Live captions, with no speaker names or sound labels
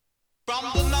From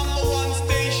the #1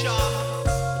 station.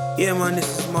 Yeah man,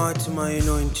 this is Marty, man, you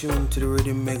know, in tune to the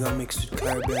Rhythm Mega Mix with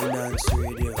Caribbean Dance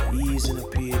Radio. He's in a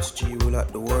PhD, we'll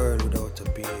at the world without a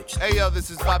PhD. Hey yo, this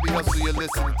is Bobby Hustle, you're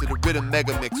listening to the Rhythm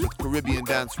Mega Mix with Caribbean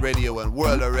Dance Radio and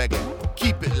World of Reggae.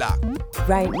 Keep it locked.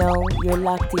 Right now, you're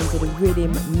locked into the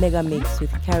Rhythm Mega Mix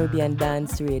with Caribbean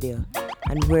Dance Radio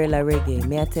and World of Reggae.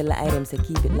 May I tell the items to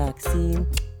keep it locked? See?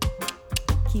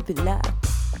 Keep it locked.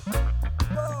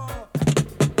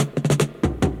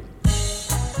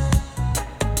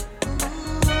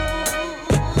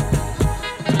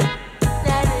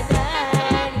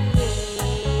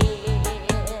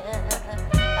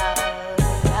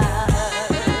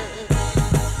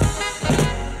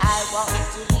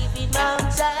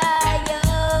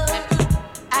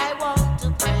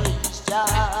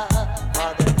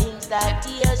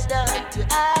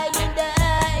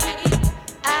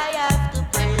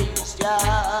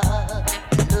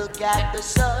 The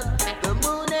sun, the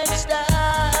moon and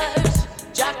stars,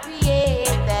 Jah create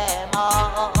them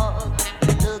all.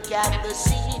 Look at the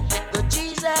sea, the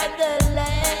trees and the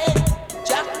land,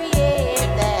 Jah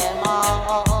create them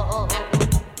all.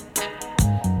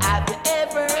 Have you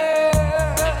ever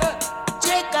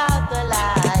checked out the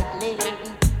lightning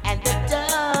and the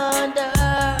thunder?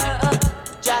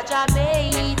 Jah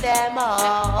made them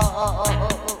all.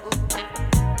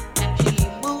 He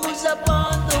moves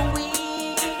upon the wind.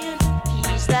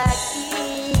 The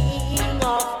King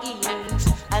of Kings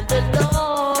and the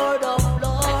Lord of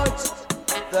Lords,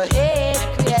 the head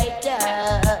creator.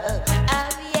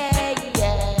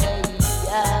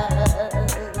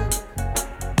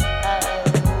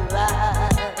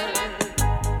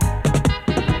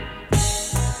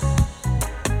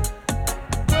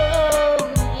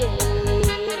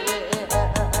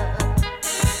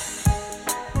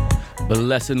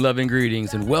 Blessed loving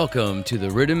greetings and welcome to the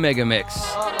Rhythm Mega Mix.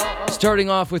 Starting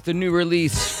off with the new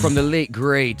release from the late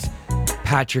great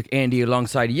Patrick Andy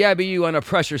alongside Yabby U on A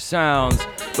Pressure Sounds.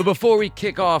 But before we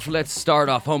kick off, let's start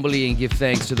off humbly and give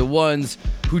thanks to the ones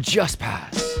who just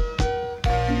passed.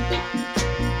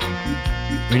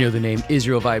 We know the name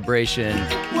Israel Vibration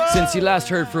since you last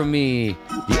heard from me,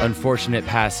 the unfortunate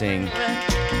passing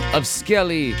of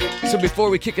Skelly. So before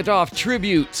we kick it off,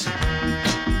 tribute.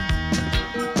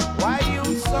 Why you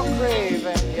so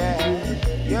craven, yeah?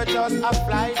 You're just a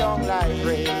fly down like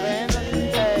raven,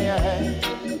 yeah.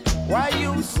 Why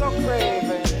you so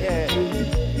craven, yeah?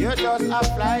 You're just a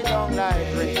fly down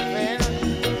like raven.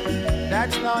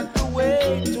 That's not the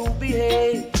way to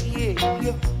behave.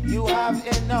 You have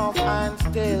enough and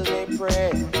still they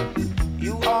pray.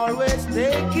 You always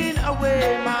taking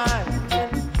away mine.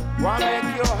 Why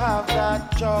make you have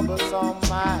that troublesome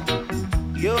mind?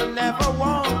 You never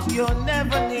want, you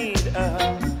never need.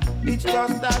 It's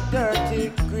just that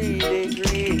dirty, greedy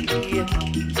greed.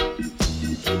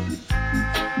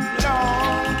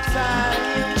 Long time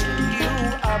you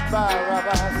are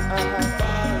Barabbas.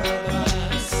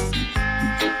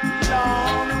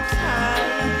 Long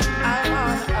time I'm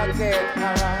on a get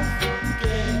harassed.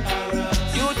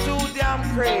 You too damn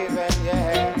craven,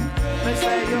 yeah. Me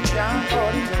say you can't go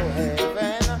to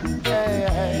heaven,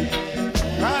 yeah.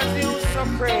 Cause you so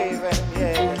craven,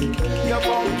 yeah. You're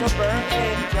going to burn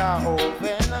in your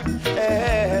oven,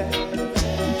 yeah.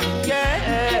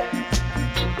 Yeah.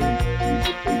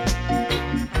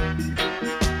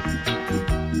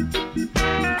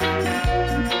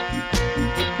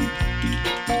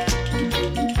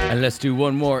 And let's do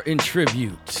one more in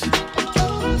tribute.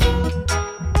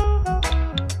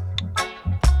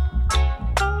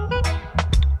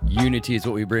 Unity is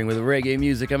what we bring with reggae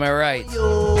music, am I right?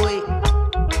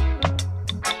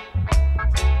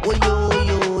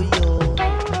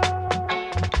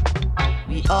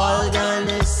 We all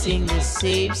gonna sing the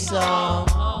same song.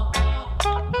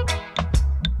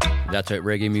 That's what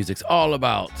reggae music's all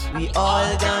about. We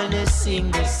all gonna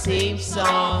sing the same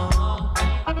song.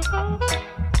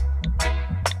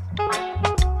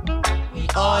 We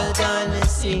all gonna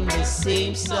sing the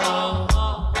same song.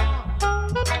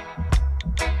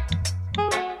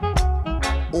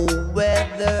 Oh,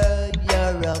 whether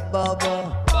you're a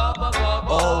bubba,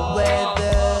 or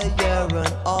whether you're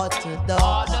an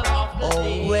orthodox, or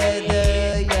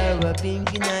whether you're a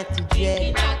Binky Natty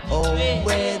J, or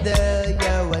whether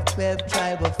you're a 12th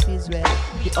tribe of Israel,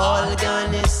 we all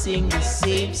gonna sing the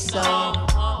same song.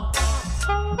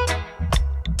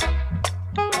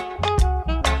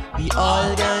 We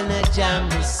all gonna jam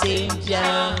the same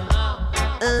jam.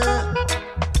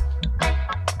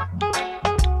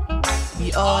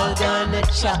 We all gonna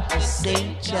chop the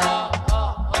same chop.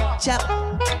 Chop.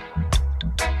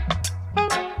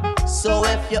 So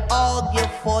if you argue,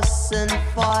 fuss and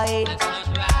fight,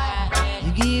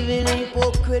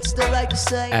 it's the right to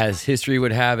say. As history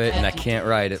would have it, and I can't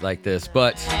write it like this,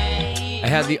 but I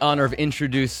had the honor of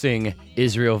introducing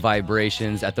Israel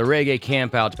Vibrations at the Reggae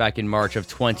Campout back in March of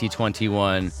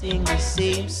 2021. Sing the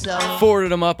same song.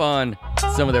 Forwarded them up on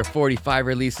some of their 45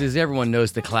 releases. Everyone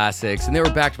knows the classics, and they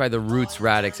were backed by the Roots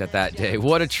Radix at that day.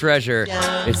 What a treasure.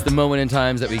 It's the moment in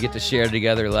times that we get to share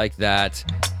together like that.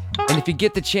 And if you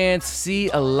get the chance, see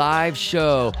a live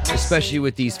show, especially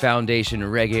with these foundation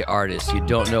reggae artists. You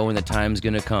don't know when the time's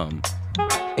gonna come.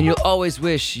 And you'll always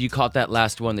wish you caught that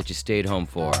last one that you stayed home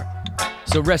for.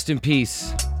 So rest in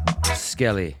peace,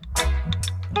 Skelly.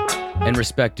 And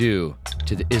respect due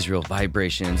to the Israel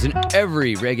Vibrations and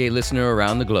every reggae listener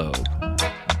around the globe.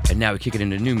 And now we kick it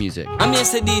into new music. I'm here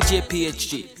say DJ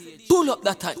PhD. Pull up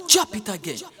that and chop it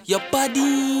again. Your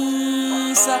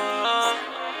body, sir.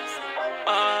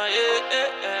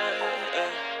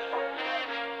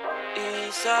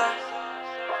 Isa,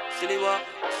 Siliwa.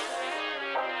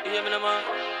 You hear me now, man?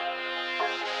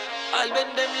 I'll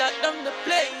bend them lock down the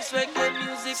place where good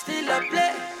music still a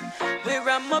play. We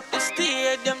ram up the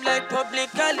stadium like public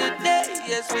holiday.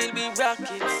 Yes, we'll be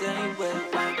rocking same way.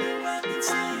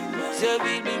 So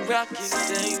we'll be rocking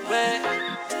same way.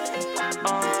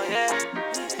 Oh yeah.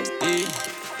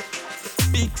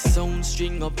 Big sound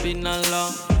string up in a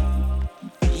long.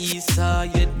 Isa,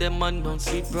 yeah, them man don't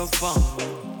see profound.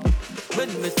 When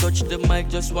me touch the mic,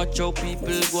 just watch how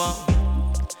people go on.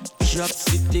 Drop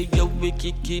city, yo, we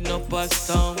kicking up a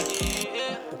sound.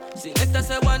 See, let us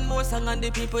say one more song and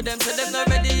the people, them say them not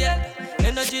ready yet.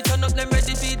 Energy turn up, them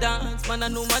ready for dance. Man, I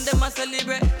know man, them a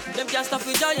celebrate. Them can't stop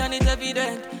with joy and it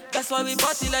evident. That's why we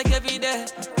party like every day.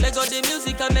 Let go the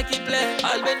music and make it play.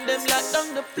 I'll bend them lock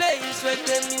down the place where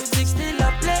the music still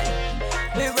a play.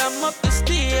 We ram up the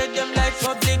stadium like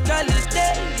public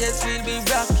holiday. Yes, we'll be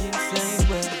rocking same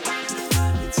way.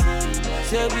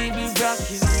 So we'll be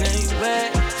rocking same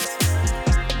way.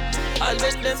 I'll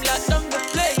bend them lock down the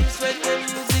place where the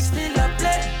music still a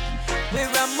play. We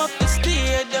ram up the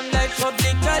stadium like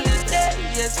public holiday.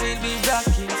 Yes, we'll be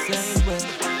rocking same way.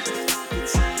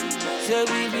 So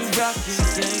we'll be rocking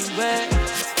same way.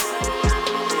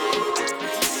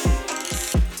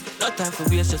 No time for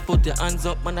waste, just put your hands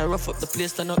up. Man, I rough up the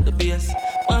place, turn up the bass.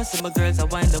 Want see my girls, I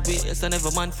wind the waist. And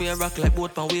every man for a rock like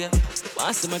boat pan wave.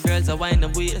 Want see my girls, I wind the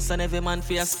waist. And every man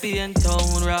for a Spain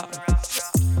town rock.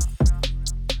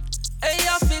 Hey,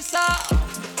 officer,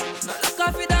 no look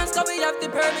off your dance, cause we have the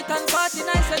permit and party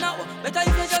nice and now. Better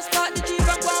if you just start the jeep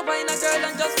and go and find a girl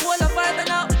and just hold a fight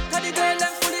now. Cause the girl them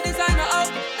fully designer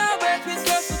out. Now work with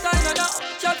girls to time now.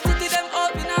 Chop city them up,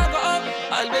 we now go up.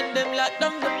 I'll bend them lock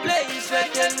down the place where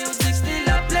the music still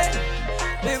a play.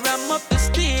 We ram up the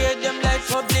stadium like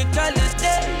public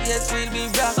holiday. Yes, we'll be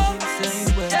rocking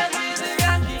same way.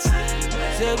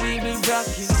 So we'll be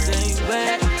rocking same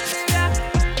way.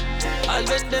 I'll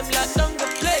bend them lock down the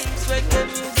place where the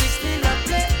music still a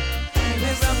play. We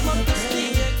ram up the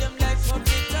stadium like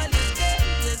public holiday.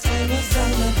 Yes, we'll be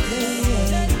rocking same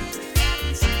way.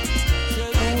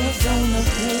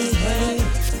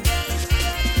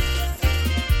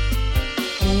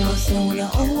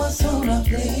 Oh, what's on a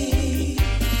play?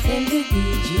 Then the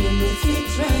DJ will fix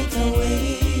right away.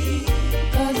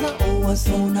 Cause the oh, what's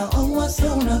on a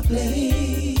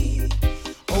play?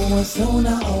 Oh, what's on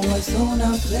a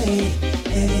play?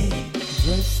 Hey.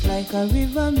 Just like a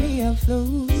river me a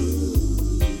flow.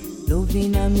 Love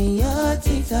in a me heart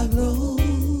it a glow.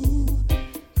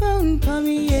 Round for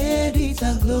me head it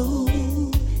a glow.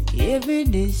 Every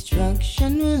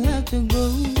distraction will have to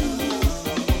go.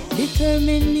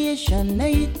 Determination,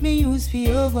 I hit me use fi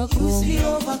overcome.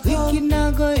 Wicked now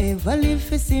go ever live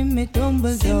fi see me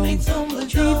tumble down.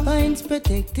 3 points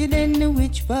protected and the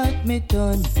which part me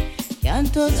turn.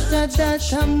 Can't touch that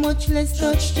and much less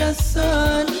touch the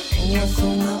sun.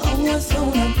 Oh, what's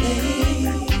on a play?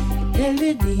 Tell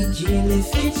the DJ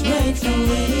lift it right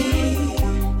away.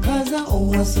 Cause oh,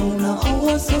 what's on a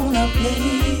play?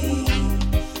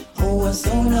 Oh, what's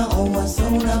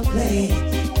on a play?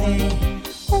 Hey.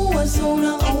 Oh, what's on a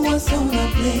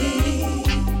play?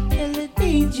 Tell the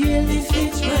DJ lift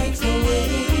it right away.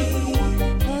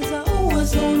 Cause oh,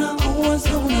 what's on a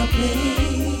play?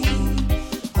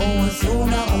 Oh, what's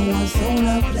on a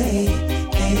play?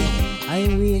 Hey. I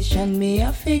wish and me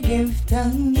I forgive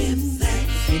thanks.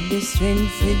 With the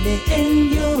strength, with the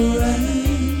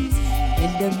endurance,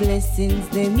 with the blessings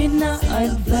them in our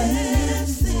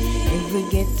advance. If we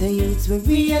get to youths, we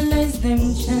realize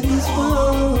them chance.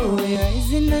 Whoa, we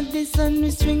rising at the sun,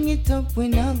 we string it up, we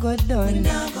now go done.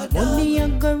 Money a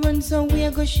go run, so we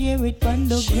a go share it on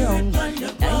the ground.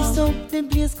 Nice up the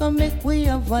place, come make we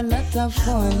have a lot of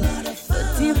fun.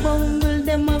 But the bungle,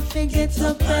 them a she gets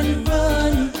up and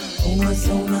run. Oh, a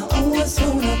sauna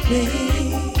play.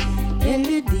 Then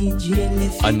the DJ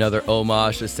lift. Another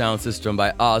homage to Sound System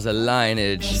by Ozza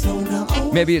Lineage.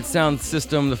 Maybe it's Sound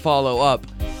System the follow-up.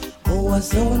 Oh, a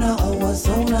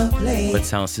sauna play. But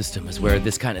Sound System is where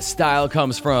this kind of style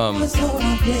comes from. Oh, a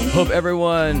sauna play. Hope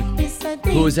everyone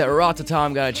who was at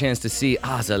Rototom got a chance to see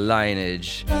Ozza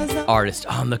Lineage, artist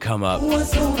on the come up.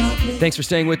 Thanks for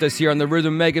staying with us here on the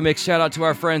Rhythm Mega Mix. Shout out to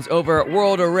our friends over at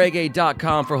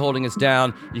worldofreggae.com for holding us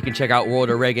down. You can check out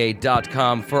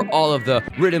worldofreggae.com for all of the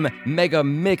Rhythm Mega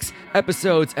Mix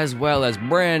episodes, as well as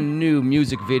brand new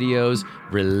music videos,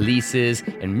 releases,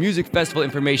 and music festival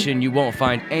information you won't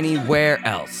find anywhere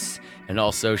else. And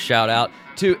also shout out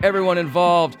to everyone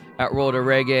involved at World of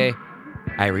Reggae.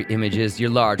 Irie Images, you're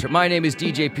large. My name is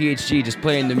DJ PhD, just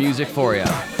playing the music for you.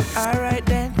 Alright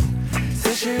then.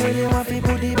 So she really want to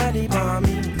put the body on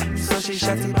me. So she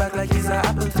shot it back like it's a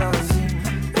apple tossing.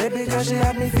 Baby girl, she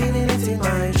had me feeling it in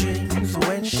my dreams.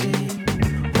 When she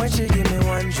give me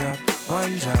one drop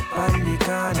on the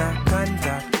corner,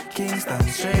 contact Kingston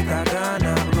straight I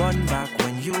gonna run back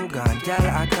when you gone. Girl,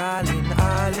 I calling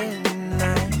all in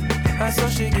night. And so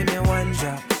she give me one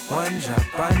drop on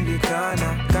the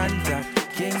corner, contact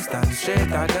Kingston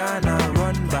straight I gonna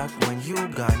run back when you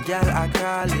gone. Girl, I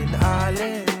calling all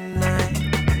in night.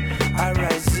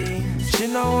 Alright, see, she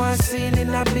know I seen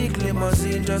in a big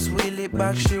limousine. Just wheel it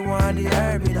back, she want the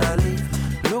herb in a leaf.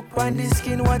 Look on the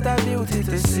skin, what a beauty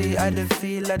to see. I the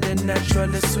feel of the natural,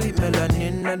 the sweet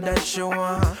melanin that she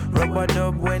want. Rub a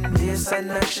dub when this and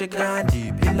that she gone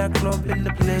deep. In a club, in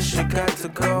the place she got to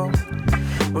go.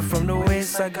 But from the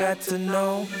waist I got to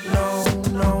know, no.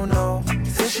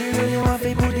 So she really want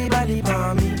to put the body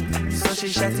on me. So she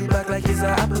shot it back like it's a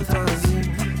apple tossing.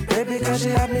 Baby, cause she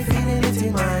had me feeling it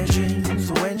in my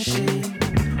dreams. When she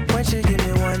give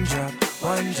me one drop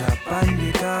on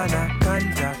the corner,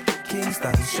 contact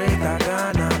Kingston straight I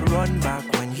gonna run back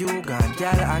when you gone.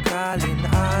 Girl, I calling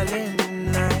all in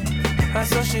night. And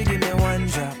so she give me one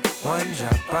drop on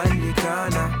the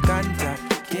corner, contact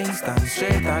Kingston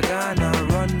straight I gonna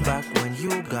run back when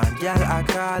you gone. Girl, I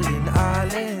calling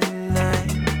all in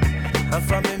night. And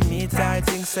from the meet her,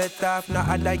 things set off. No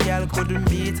other girl couldn't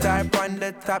beat her. On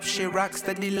the top, she rocks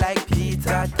steady like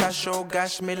Peter. Tasho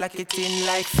gosh me like it in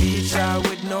like feature.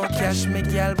 With no cash, me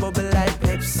girl bubble like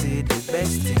Pepsi. The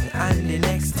best thing and the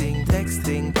next thing,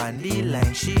 texting on the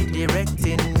line. She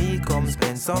directing me, come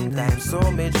spend some time. So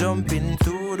me jump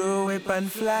into the whip and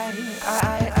fly.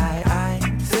 I.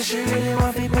 So she really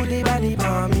want to put the body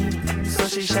on me. So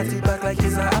she shot it back like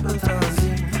it's a apple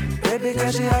tossing. Baby,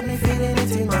 cause she had me feeling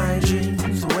it in my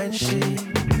dreams. When she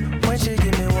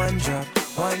give me one drop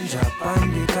on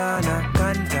the corner,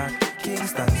 contact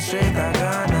Kingston straight I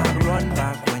gonna run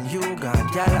back when you gone.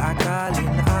 Girl, I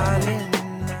calling all in.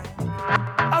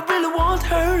 I really want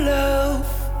her love,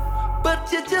 but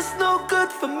you're just no good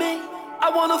for me. I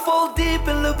wanna fall deep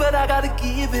in love, but I gotta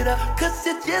give it up, cause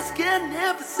you just can't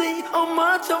never see how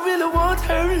much I really want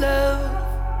her love.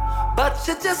 But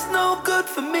you're just no good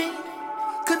for me.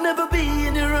 Could never be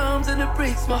in your arms and it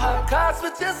breaks my heart, cause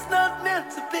we're just not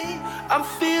meant to be. I'm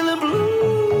feeling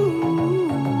blue.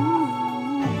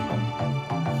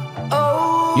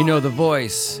 Oh, You know the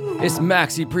voice. It's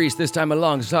Maxi Priest, this time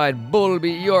alongside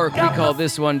Bulby York. We call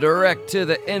this one Direct to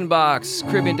the Inbox.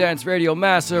 Caribbean Dance Radio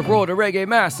Massive, World of Reggae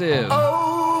Massive.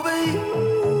 over you,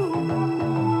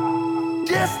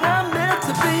 just not meant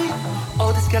to be.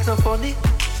 Oh, this girl's so funny,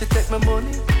 she take my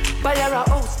money. Buy her a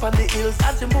house on the hills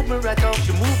and she move me right out.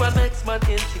 She move her next man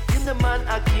in, she give the man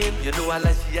again. You know I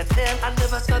like she a 10, I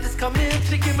never saw this coming.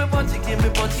 She give me bun, she give me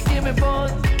bun, she give me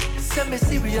bun. Send me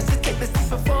serious, she take me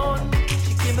for fun.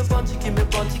 She give me bun, she give me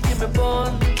bun, she give me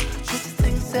bun. She just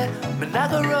thinks that me not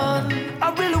gonna run.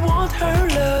 I really want her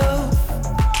love,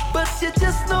 but you're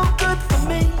just no good for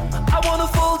me. I wanna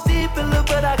fall deep in love,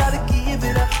 but I gotta give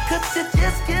it up, cause you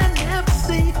just can't never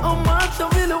see how much I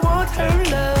really want her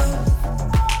love.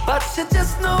 But you're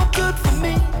just no good for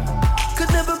me.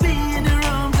 Could never be in your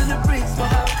arms and it breaks my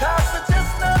heart, cause we're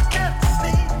just not meant to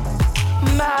be.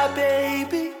 My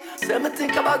baby, let me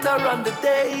think about her on the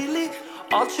daily.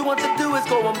 All she wants to do is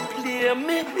go and play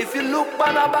me. If you look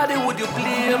by her body, would you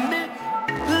blame me?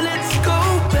 Let's go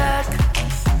back.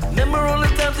 Remember all the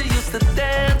times you used to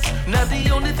dance. Now the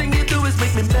only thing you do is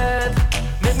make me mad.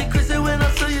 Make me crazy when I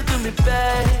saw you do me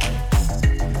bad.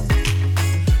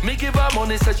 Me give her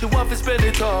money, said she want to spend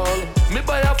it all. Me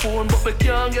buy a phone, but me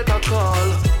can't get a call.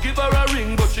 Give her a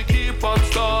ring, but she keep on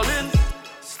stalling.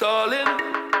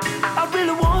 I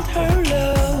really want her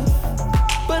love,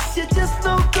 but you're just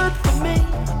no good for me.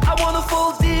 I wanna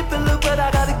fall deep in love, but I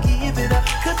gotta give it up,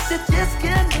 cause you just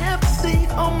can't never see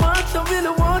how much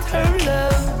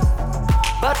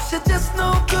you're just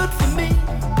no good for me.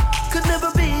 Could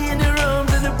never be in your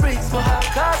arms and it breaks my heart.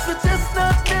 Cause we're just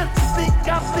not meant to be.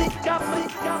 Got me.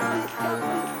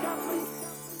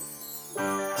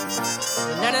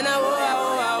 Na,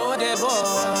 oh, the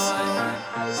boy.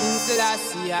 In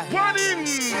Selassie.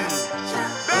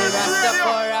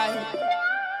 Rastafari.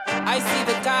 I see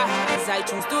the cause, I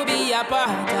choose to be a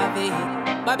part of it.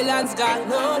 Babylon's got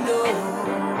no.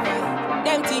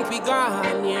 Them think we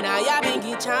gone, you know, ya been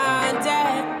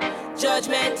chanted.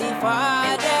 Judgment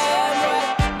for them.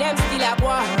 Them still a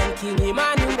one, King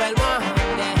Emmanuel one.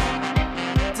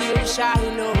 Till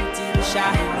Shiloh.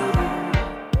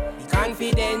 Be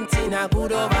confident in a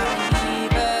good over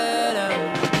evil.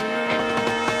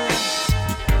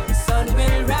 The sun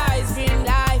will rise, bring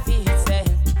life itself.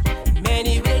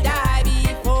 Many will die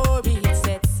before it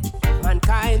sets.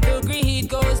 Mankind, the greed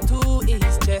goes to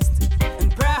his chest.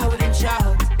 And proud and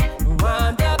shout,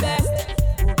 I'm the best.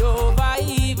 Good over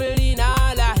evil in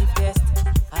our life test.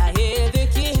 I hail the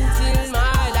king till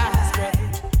my last breath.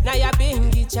 Now you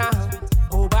bring it chant,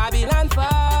 oh Babylon fallen.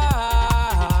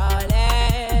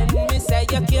 Me say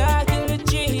you can't kill the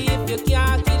tree if you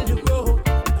can't kill the road.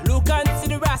 Look unto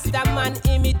the Rasta man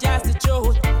image as the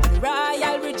truth. The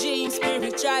royal regime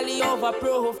spiritually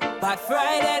overproof. But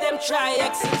Friday them try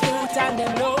execute and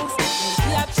them knows.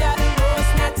 Them capture the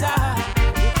most matter.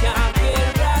 You can't kill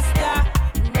Rasta,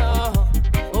 no.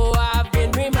 Oh, I've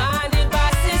been reminded by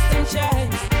system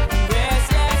change. I'm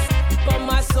restless, but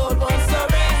my soul won't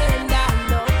surrender,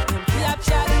 no. Them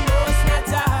capture the most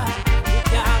matter. You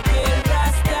can't kill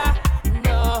Rasta,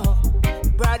 no.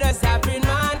 Brothers have been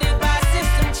reminded by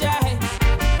system change.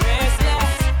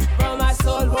 Restless, but my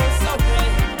soul won't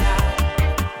surrender.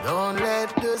 Don't let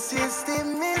the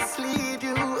system mislead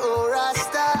you, oh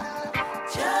Rasta.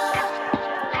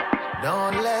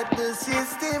 Don't let the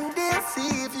system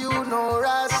deceive you, no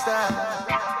Rasta.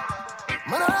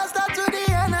 Man, a Rasta to the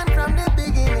end and from the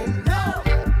beginning. No.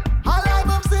 All life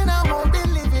of sin I won't be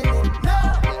living in. No.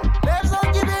 There's no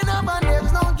giving up and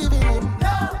there's no giving in.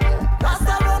 No.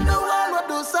 Rasta run the world, what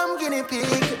do some guinea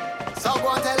pig? So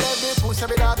go and tell every push,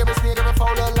 every dog, every snake, every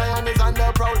fowl, the lion is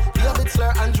under proud. David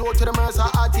slur and joke to the mercer,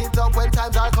 heart it up when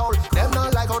times are cold. Them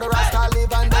don't like how the Rasta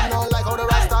live and them don't like how the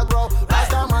Rasta grow.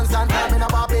 Rasta man stand firm in a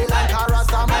Babylon, cause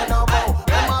Rasta man no bow.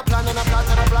 Them a plan and a plot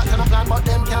and a plot and a plan, but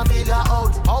them can't figure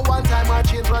out how one time our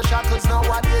chains were shackles, now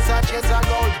what is a chase and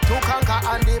gold. To conquer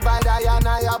and divide I and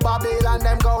I a Babylon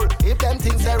them gold. If them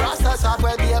things say Rasta start,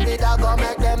 well David a go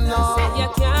make them know. Say you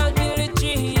can't kill the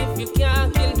tree if you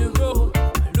can't kill the road.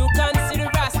 Look and see the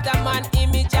Rasta man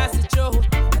image as the truth.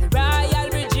 The royal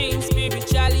regime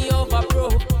spiritually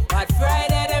overproof. But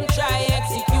Friday them try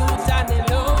execute and they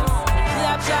lose.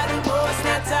 Capture the most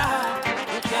matter.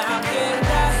 You can't kill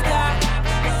Rasta.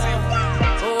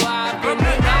 Oh, I've been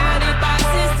reminded by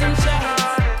system change.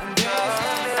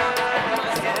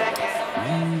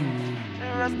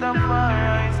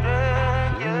 Rastafari is dead,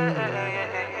 yeah.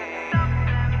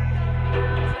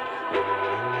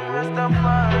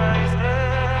 Rastafari is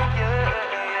dead, yeah.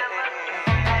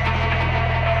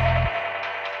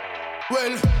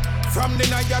 Well, from the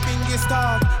night your bingy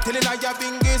start till the night your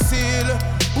bingy seal.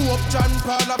 Who up John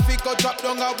Paul a figure drop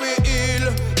down a way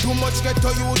hill. Too much get to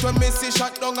you when me see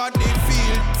shot down a the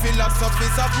field.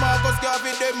 Philosophies of Marcus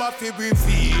Garvey them a fi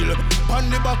reveal. On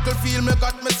the battlefield me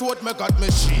got me sword, me got me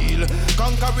shield.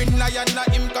 Conquering lion na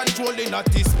him controlling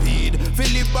at his speed. Fi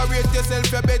liberate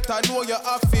yourself you better know you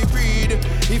have to breed.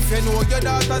 If you know your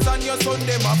daughters and your son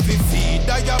them have to feed.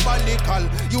 Diabolical,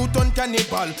 you turn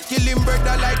cannibal. Kill him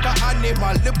brother like a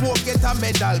animal. The poor get a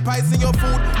medal. Poison your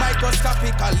food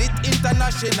microscopical. It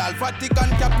international. Vatican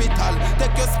capital.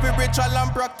 Take your spiritual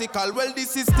and practical. Well,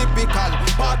 this is typical.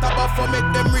 Part of for make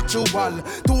them ritual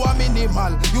to a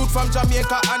minimal. Youth from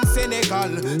Jamaica and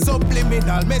Senegal.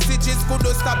 Subliminal messages could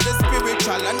stop the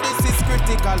spiritual, and this is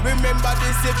critical. Remember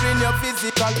discipline your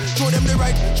physical. Show them the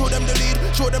right, show them the lead,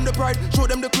 show them the pride, show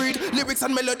them the creed. Lyrics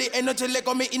and melody, energy leg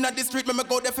on me in the street. Me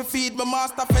go there for feed. My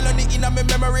master felony in my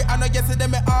memory. And I guess them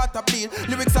my heart a bleed.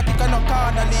 Lyrics are kick and no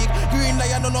corner league. Green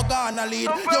lion no gonna lead.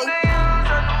 Yo.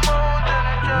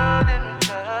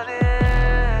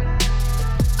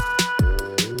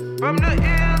 From the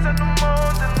hills and the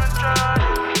mountains, we're trying.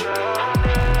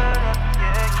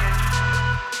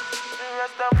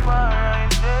 Rastafari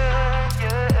is dead,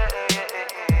 yeah.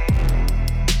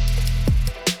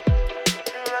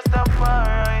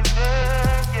 Rastafari is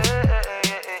dead, yeah.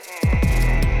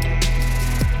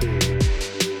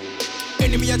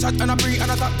 Enemy a chat and a pre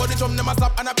and a talk, but the drum them a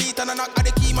slap and a beat and a knock at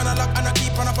the key man a lock and a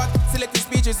keep on a pot. Selected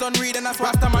speeches unread and a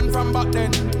Rasta man from back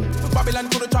then. Babylon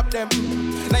could trap them.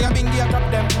 Now you bingy a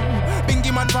trap them.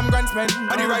 Bingy man man from Grand Spend.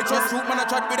 And the righteous truth man a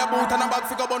chat with a boot and a bag.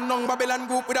 Figure bun nung Babylon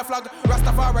group with a flag.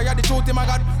 Rastafari are the truth in my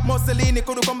God. Mussolini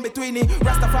could come between it.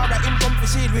 Rastafari him come for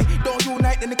shield we. Don't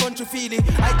unite then the country feel it.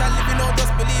 I can't live no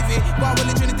just believe it. Go on with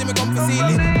the Trinity me come for seal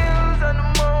it.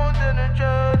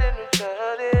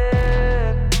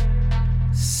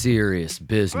 Serious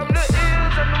business.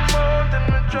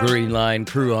 Green Line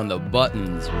crew on the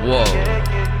buttons. Whoa.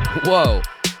 Whoa.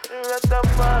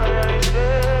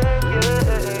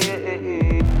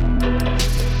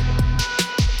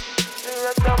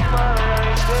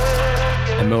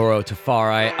 Amuro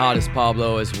Tafari, Addis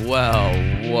Pablo as well.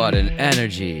 What an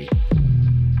energy.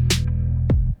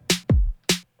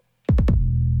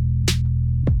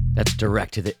 That's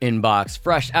direct to the inbox,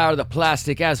 fresh out of the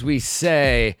plastic, as we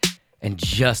say. And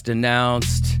just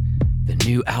announced the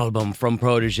new album from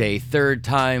Protege, Third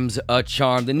Time's a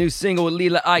Charm. The new single with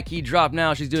Lila Ike dropped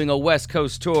now. She's doing a West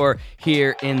Coast tour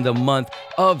here in the month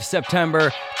of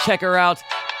September. Check her out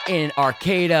in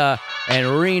Arcata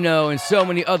and Reno and so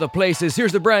many other places.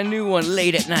 Here's the brand new one,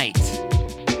 Late at Night.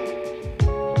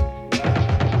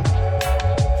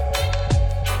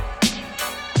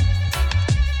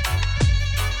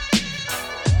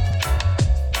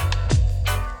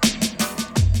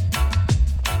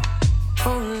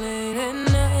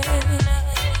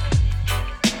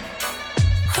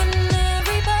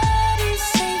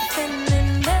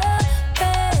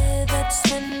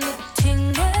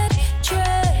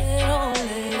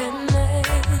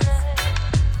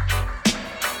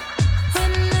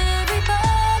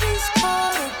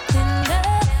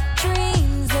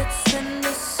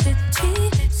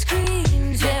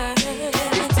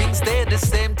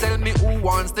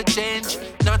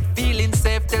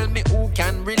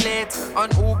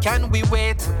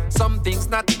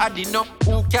 Adding up,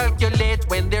 who calculate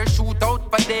when they shoot out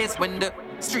for days? When the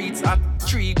streets at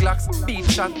 3 Glocks, beat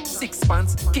shot, 6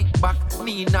 pants, kickback,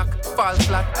 knee knock, fall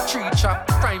flat, tree chop,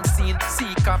 crime scene,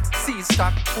 see cops, see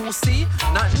stock. Who see?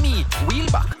 Not me, wheel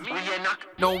back.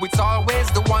 No, it's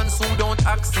always the ones who don't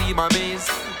see my maze.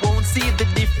 Won't see the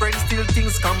difference till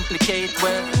things complicate.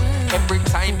 Well, every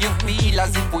time you feel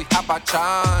as if we have a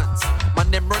chance,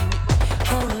 man, them run me.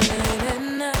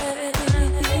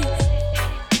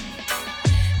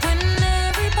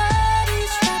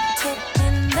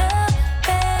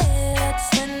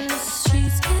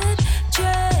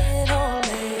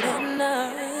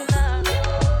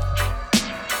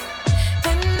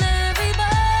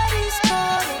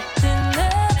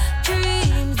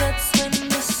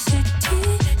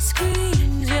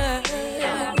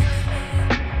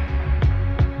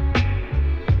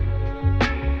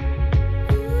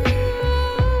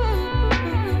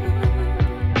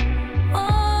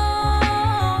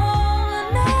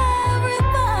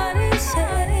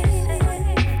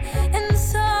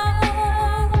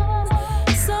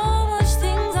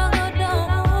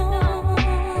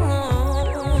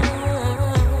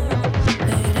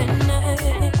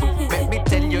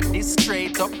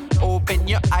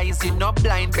 You're not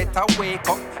blind, better wake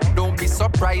up. Don't be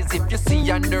surprised if you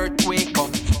see an earthquake up.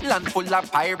 Land full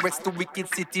of pirates, the wicked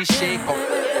city shake up.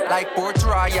 Like Port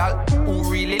Royal, who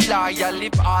really loyal?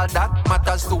 If all that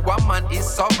matters to a man is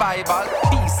survival.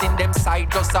 Peace in them side,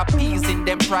 just appeasing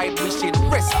them pride. Wishing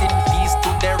rest in peace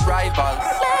to their rivals.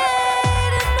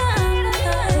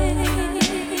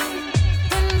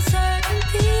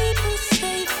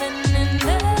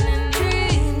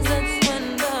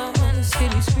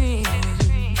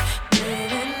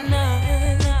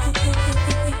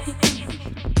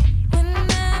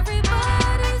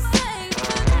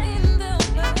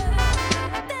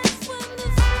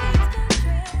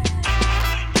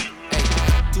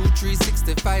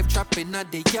 Trapping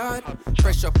at the yard,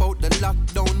 fresh up out the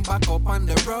lockdown, back up on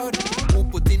the road. Who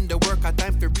put in the work, a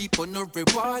time for reap on no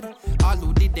reward. All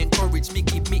who did encourage me,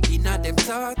 keep me in at them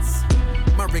thoughts.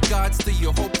 My regards to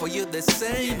you, hope for you the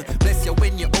same. Bless you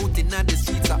when you're out in the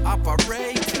streets I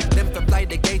operate. Them to fly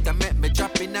the gate and make me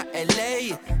drop in a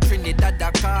LA. Trinidad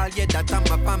I call, yeah, that I'm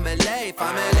a family.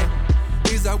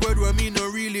 Family is a word where me no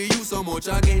really use so much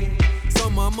again.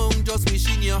 Some among just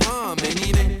wishing you harm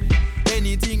anyway.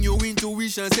 Anything you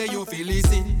intuition say you feel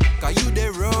listen. Cause you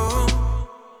the wrong.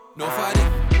 No for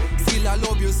them. Still I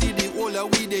love you, see the whole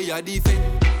of we they are defend.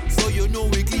 So you know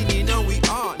we cleaning and we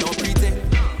are no pretend.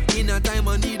 In a time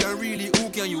I need a really, who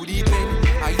can you depend?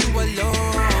 Are you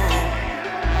alone?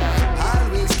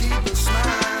 Always keep a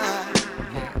smile.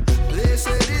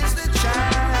 Blessed is the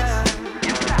child.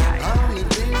 Only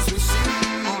things we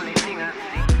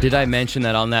see. Did I mention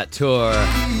that on that tour,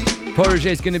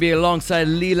 Protege is going to be alongside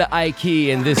Lila Ike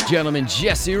and this gentleman,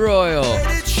 Jesse Royal.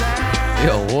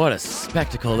 Yo, what a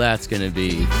spectacle that's going to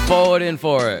be. Forward in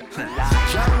for it.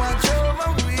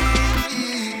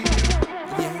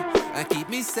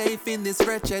 safe in this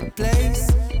wretched place.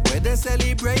 Where they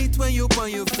celebrate when you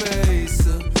on your face.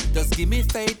 Just give me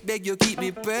faith, beg you keep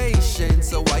me patient.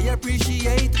 So I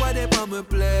appreciate whatever on my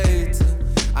plate.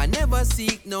 I never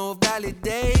seek no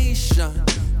validation.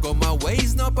 Go my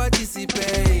ways, no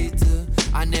participate.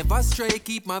 I never stray,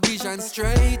 keep my vision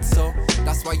straight. So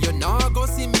that's why you not go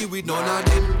see me with none of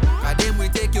them. Cause them we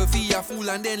take you for a fool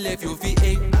and then left you for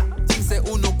eight. Things say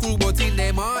who no cool but in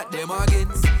them heart, them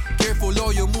against. Careful how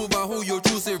you move and who you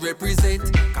choose to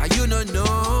represent. Cause you don't know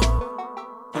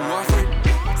who are friend.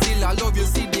 Still I love you,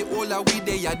 see the whole of we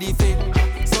they are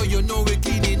defend. So you know we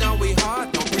clean in our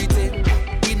heart, no pretend.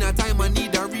 In a time I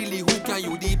need a really, who can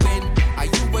you depend? Are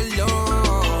you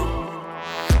alone?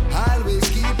 Always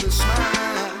keep a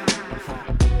smile.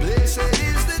 Blessed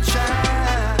is the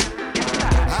child.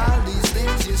 All these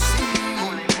things you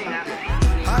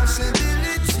see,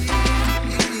 possibility.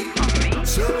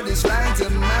 So this light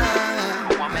of mine,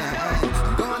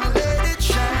 I'm gonna let it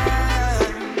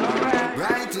shine,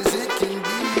 bright as it can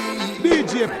be.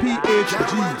 DJ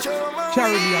PHG,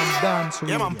 Caribbean Dance.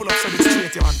 Yeah man, pull up some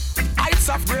straight, yeah man. Heights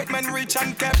of great men reach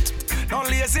and kept. No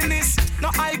laziness, no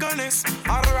idleness.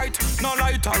 Alright, no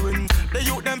loitering. The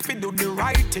youth them fit do the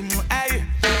right thing. Hey,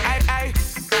 hey, hey.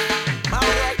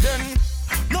 Alright then.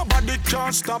 Nobody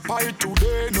can stop I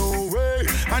today, no way.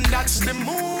 And that's the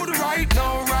mood right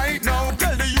now, right now.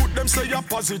 Tell the youth them say your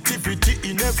positivity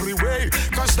in every way.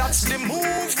 Cause that's the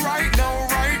move right now,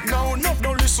 right now. No,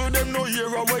 don't listen them, no hear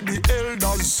what the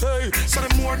elders say. So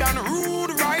they more than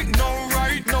rude right now,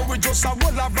 right now. We just have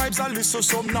all our vibes and listen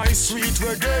some nice sweet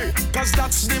reggae. Cause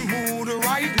that's the mood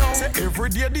right now. Say every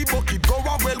day the bucket go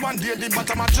a well, one day the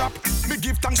bottom a drop. Me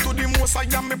give thanks to the most I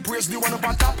am, me praise the one up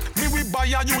on top. Me we buy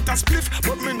a youth a spliff,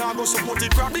 but me nah go support the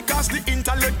crap. Because the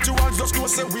intellectuals just go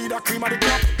say we the cream of the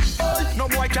crop. No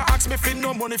boy can ask me for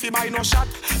no money if he buy no shot.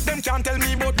 Them can't tell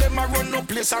me about them I run no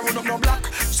place, I run up no block.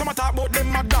 Some I talk about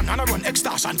them I done and I run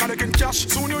extortion for they can cash.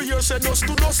 Soon you hear say dust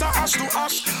to dust and ash to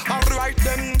ash. Alright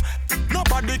then,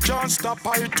 nobody can stop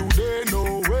I today,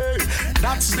 no way.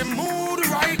 That's the mood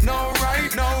right now,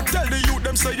 right now. Tell the youth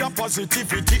them say your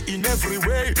positivity in every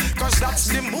way. Cause that's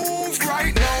the move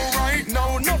right now, right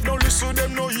now. No, don't listen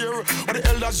them no hear what the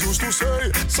elders used to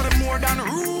say. So they more than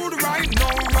rude right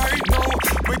now, right now.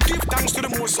 We give thanks to the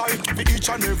Most High for each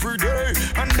and every day.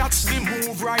 And that's the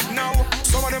move right now.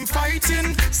 Some of them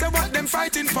fighting, say what them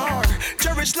fighting for.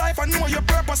 Cherish life and know your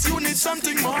purpose, you need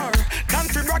something more. Than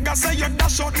fi ragga say you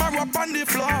dash out my up on the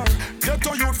floor. Get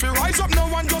to youth fi rise up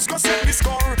now and just go set the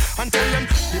score. And tell them,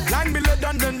 the blind be led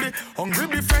and then the hungry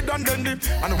be fed and then the.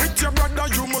 And with your brother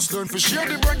you must learn to share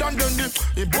the bread and then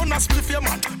the. In bonus spliff your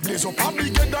man, blaze up a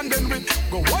big head and then we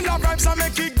go all our vibes and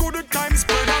make it good times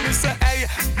spread. And we say, hey,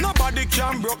 nobody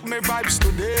can broke me vibes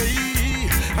today.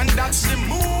 And that's the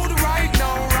mood right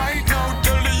now, right now.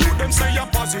 Tell the youth them say your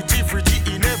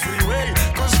positivity in every way.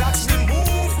 Cause that's the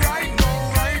move right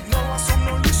now, right now. And some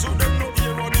no listen, them no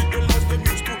hear what the elders them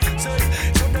used to say.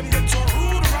 So them get so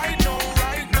rude right now,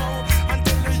 right now. And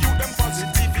tell the youth them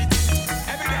positivity.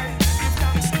 Every day, give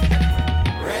thanks.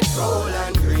 Red, gold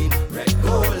and green, red,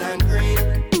 gold and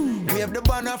green. Wave the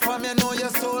banner from you know your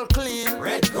soul clean.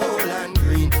 Red, gold and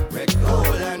green, red, gold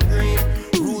and green.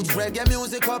 Roots reggae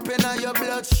music up in your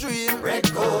bloodstream.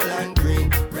 Red, gold and green,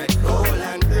 red, gold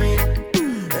and green.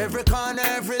 Every corner,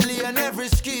 every lane, every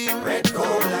scheme. Red,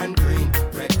 gold and green,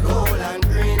 red, gold and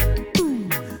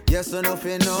green. Yes or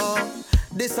nothing, no.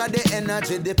 This are the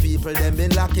energy, the people, them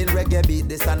been locking reggae beat.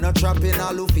 This are not trapping,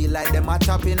 all who feel like them are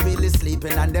tapping, really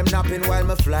sleeping. And them napping while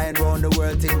me flying round the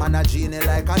world. Think man a genie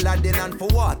like Aladdin. And for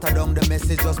water down the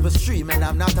message just be streaming.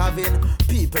 I'm not having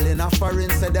people in a foreign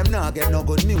say them not get no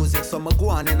good music. So me go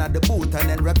on in at the booth and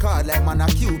then record like man a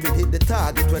Cupid. Hit the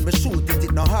target when we shoot it,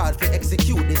 it no hard to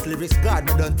execute this lyrics. God,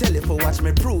 me don't tell it for watch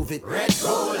me prove it. Red,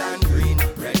 gold and green,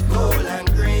 red, gold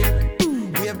and green.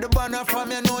 Wave the banner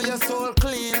from you know your soul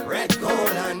clean. Red, gold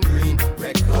and green,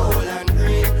 red, gold and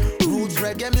green. Roots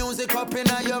reggae music up in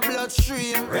your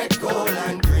bloodstream. Red, gold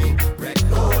and green, red,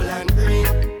 gold and green.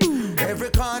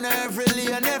 Every corner, every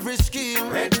lane, every scheme.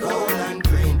 Red, gold and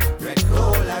green, red,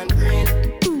 gold and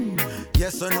green.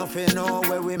 Yes or nothing, know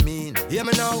where we mean. Hear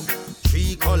me now.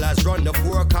 3 colors run the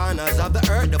 4 corners of the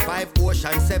earth. The 5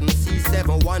 oceans, 7 seas,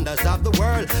 7 wonders of the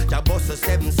world. Jah bust the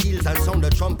 7 seals and sound the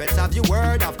trumpets of your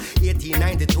word. Of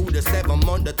 1892, the 7th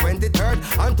month, the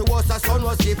 23rd. Unto us a son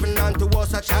was given, unto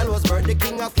us a child was birthed. The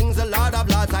King of Kings, the Lord of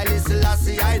Lords, I listen, I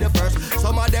see I the first.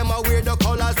 Some of them are weird the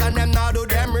colors and them now do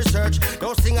them research.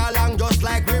 Don't sing along just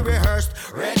like we rehearsed.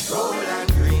 Red, gold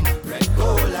and green, red,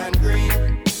 gold and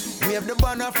green. Wave the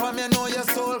banner from you know your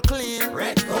soul clean.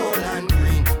 Red, gold and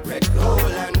green, red, gold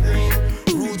and green.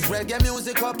 Roots reggae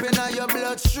music up in your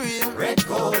bloodstream. Red,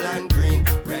 gold, and green.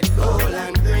 Red, gold,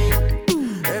 and green.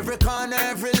 Every corner,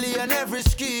 every lane, every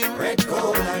scheme. Red,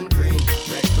 gold, and green.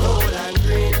 Red, gold, and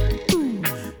green.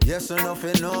 Yes, enough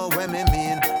you know what me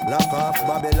mean. Block off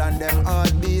Babylon, them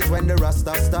heartbeats. When the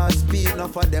Rasta start speak,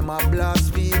 enough of them a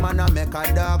blaspheme. And I make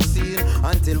a dark scene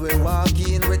until we walk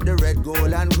in with the red,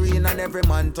 gold and green. And every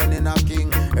man turning a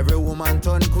king, every woman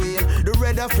turn queen. The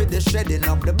red of it, the shedding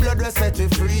up, the blood will set we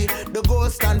free. The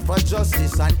gold stand for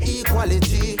justice and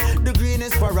equality. The green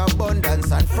is for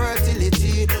abundance and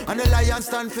fertility. And the lion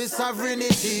stand for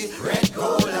sovereignty. Red,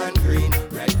 gold and green.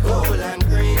 Red, gold and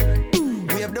green.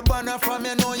 Wave the banner from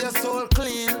you know your soul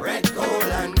clean. Red, gold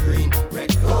and green.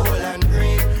 Red, gold and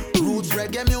green. Roots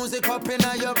reggae music up in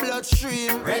your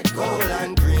bloodstream. Red, gold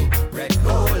and green. Red,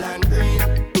 gold and green.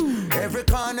 Every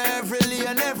corner, every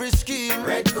lane, every scheme.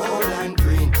 Red, gold and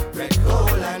green. Red, gold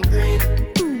and green.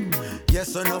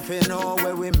 Yes, enough you know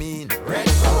what we mean. Red,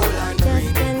 gold and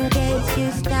green. Just in case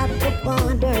you stop to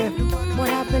wonder what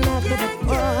happened after the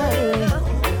party.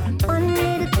 One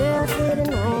little girl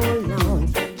sitting all alone,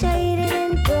 jaded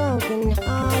and broken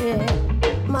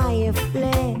hearted. My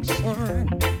affliction,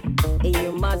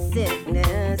 you my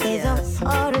sickness, is a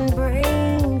heart and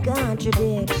brain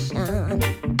contradiction.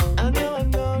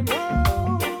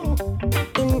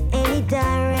 In any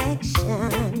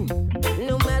direction,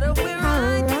 no matter where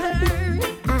I turn,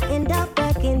 I end up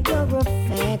back in your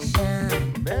affection.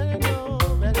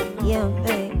 Yeah,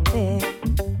 baby.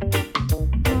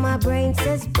 My brain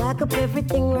says back up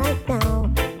everything right now.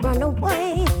 Run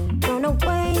away,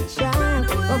 child.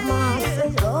 But my heart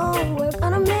says, oh, we're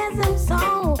gonna miss him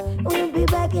so. We'll be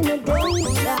back in the day,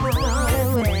 child.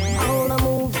 All the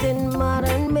moves in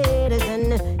modern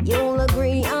medicine, you'll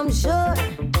agree, I'm sure,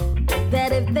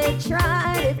 that if they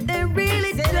tried, if they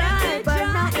really tried, by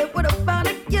now they would have found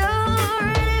a cure.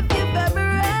 And if you've ever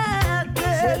had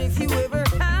this, then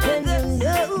you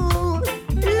know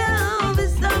love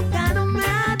is some kind of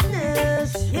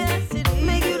madness. Yes, it is.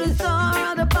 Make you the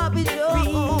star of the puppy show.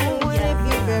 And if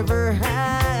you've ever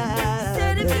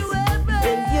had this,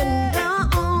 then you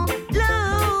know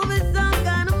love is some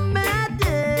kind of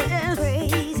madness.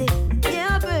 Crazy,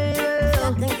 yeah, baby.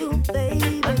 Something you,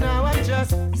 baby. And now I'm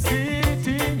just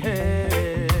sitting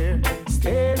here,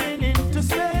 staring into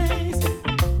space.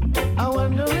 I'm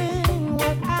wondering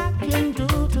what I can do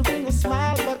to bring a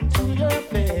smile back to your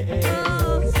face.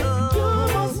 You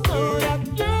must know that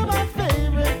you're my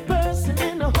favorite person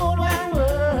in the whole wide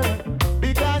world.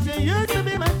 Because you used to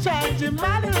be my child, you're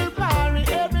my little party,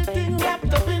 everything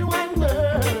wrapped up in one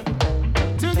word.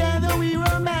 Together we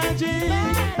were magic,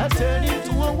 I turned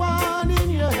into a one in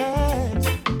your hands.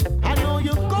 I know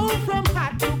you go from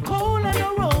hot to cold and a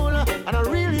roll, and I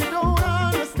really don't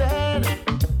understand.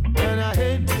 And I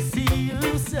hate to see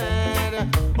you sad.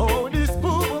 Oh, this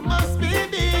boo must be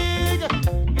big.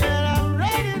 And I'm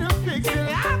ready to fix it.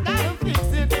 I gotta fix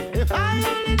it. If I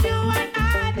only knew what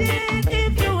I did,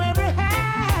 if you ever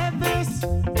had this,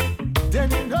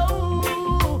 then you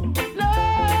know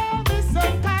love is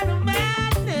some kind of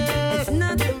madness. It's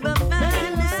nothing but madness.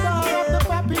 Making the star of the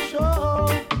puppy show.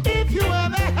 If you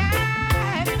ever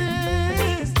had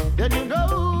this, then you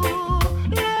know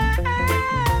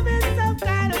love is some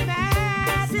kind of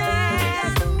madness.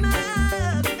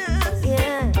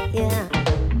 Yeah.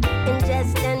 And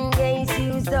just in case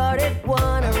you started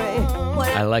wondering what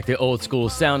I like the old school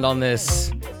sound on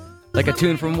this. Like a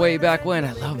tune from way back when.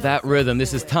 I love that rhythm.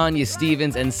 This is Tanya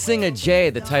Stevens and Singa J,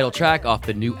 the title track off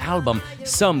the new album,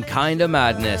 Some Kind of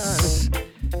Madness.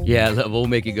 Yeah, love will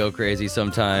make you go crazy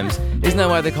sometimes. Isn't that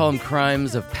why they call them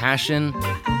crimes of passion?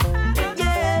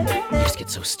 You just get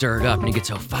so stirred up and you get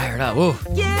so fired up. Whoa.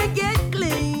 get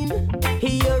clean.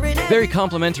 You're in Very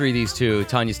complimentary, these two,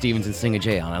 Tanya Stevens and Singa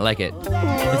J on. I like it.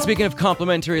 And speaking of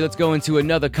complimentary, let's go into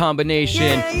another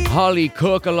combination. Holly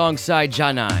Cook alongside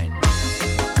Janine.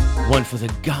 One for the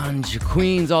ganja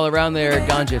queens all around there,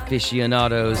 ganja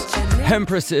aficionados,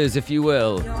 empresses, if you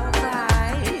will.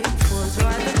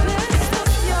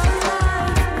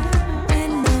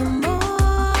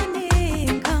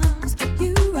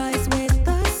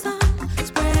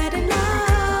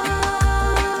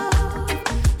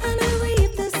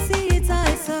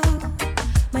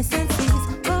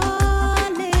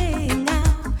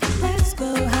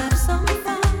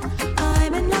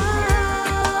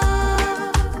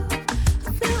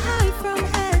 From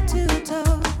head to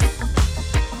toe,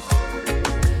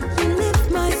 you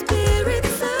lift my spirit.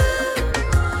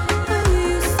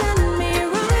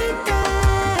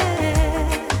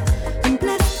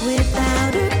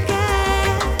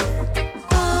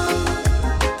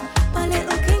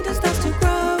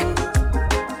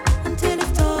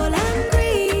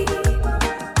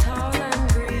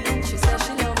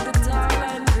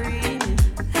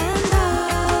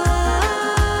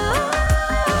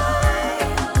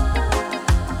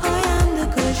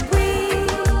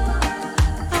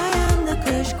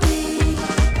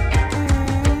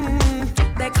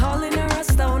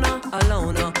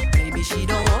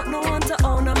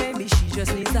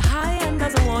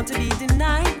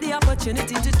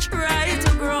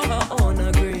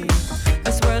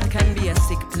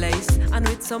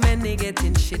 man with so many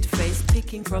getting shit-faced,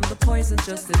 picking from the poison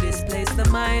just to displace the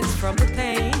minds from the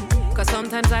pain. Cause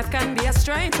sometimes life can be a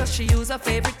strain, so she use her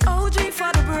favorite OG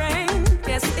for the brain.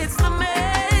 Yes, it's the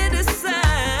medicine,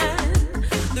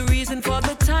 the reason for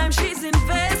the time she's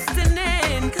investing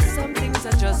in. Cause some things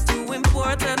are just too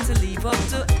important to leave up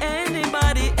to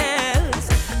anybody else.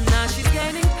 Now she's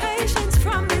gaining patience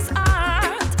from this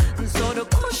art, and so the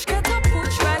kush get her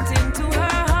push right into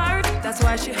her heart. That's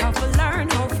why she have to learn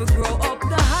how to grow up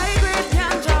the high grade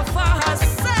ganja for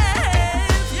herself.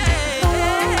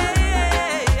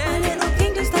 My little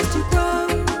king just has to grow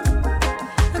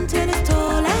until it's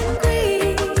tall and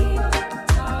green.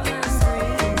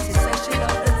 She says she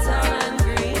loves the tall and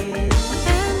green.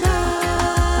 And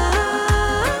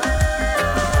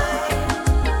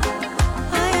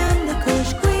I am the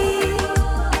Kush Queen.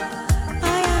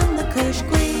 I am the Kush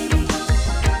Queen.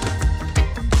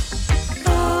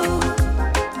 Oh,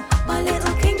 my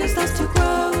little king just has to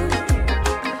grow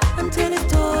until it's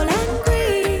tall and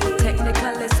green.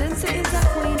 Technically, since it is a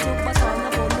queen to pass on the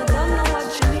bone, I don't know what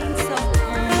she means. So,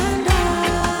 And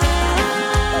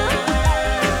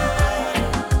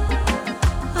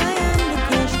I am the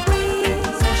Kush Queen.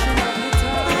 so she loves the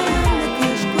tall. I am the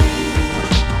Kush Queen.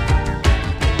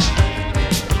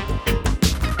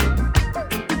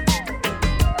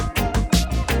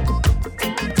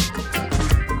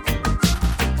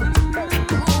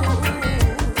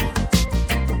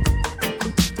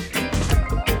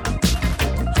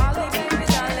 Holly, baby,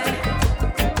 darling,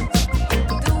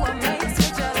 do what makes you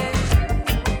jolly.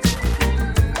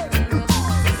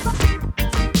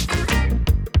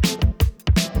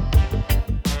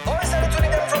 Always send it to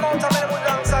them from out of Melbourne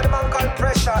alongside a man called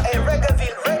Pressure. Hey,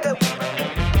 Reggaeville, Reggaeville.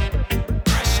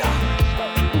 Pressure.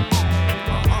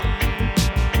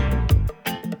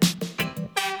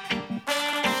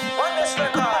 On this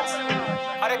records,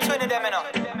 are the 20 them enough?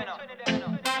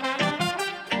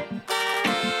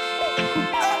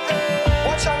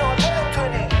 Watch out now, tell them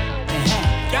 20.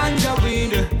 Ganja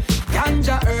weed,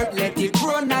 ganja herb, let it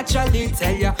grow naturally.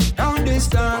 Tell ya, don't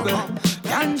disturb.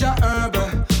 Ganja herb,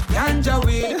 ganja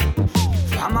weed.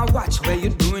 I'ma watch where you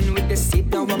doing with the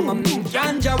seed now. I'ma mean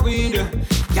ganja weed,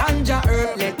 ganja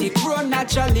herb, let it grow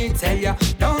naturally. Tell ya,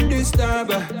 don't disturb.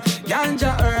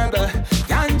 Ganja herb,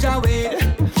 ganja weed.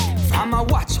 I'ma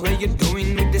watch where you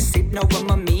doing with the seed now.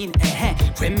 I'ma mean,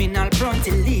 criminal, blunt,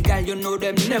 illegal, you know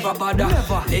them never bother.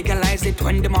 Legalize it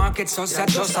when the market's so sad,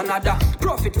 just another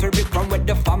profit for it from where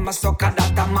the farmers sucker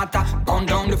that matter. Burn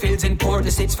down the fields and pour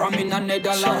the seeds from in a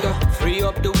Netherland. Free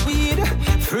up the weed,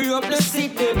 free up the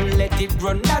seed, them let it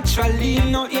grow naturally,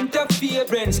 no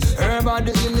interference. Herb are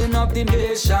the healing of the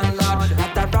nation, Lord.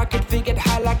 Not a rocket fi get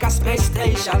high like a space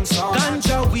station. So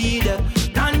ganja weed,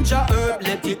 ganja herb,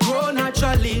 let it grow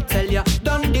naturally. Tell ya,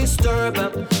 don't disturb.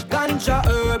 Ganja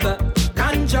herb,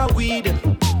 ganja weed.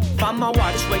 Farmer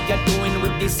watch what you're doing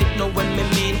with this, it know what me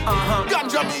mean,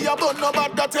 Ganja me a bun,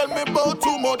 nobody tell me about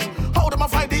too much. How them a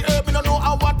find the herb, me no know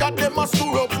how what that them a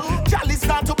store up. Jolly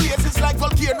start to blaze, it's like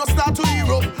volcano start to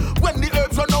erupt. When the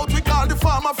herbs run out, we call the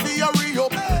farmer for a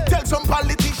re-up. Tell some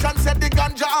politicians said the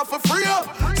ganja are for free up.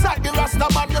 Start the Rasta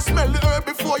man, you smell the herb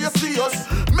before you see us.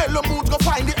 Mellow mood go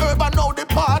find the herb and now the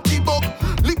party book.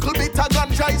 Little bit of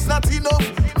ganja is not enough.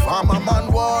 Farmer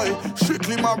man, why?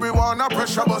 Strictly marijuana,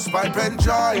 pressure bus pipe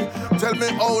enjoy. Tell me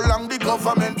how long the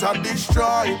government a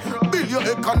destroy. Build your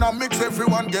economics,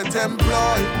 everyone get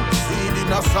employed. Seed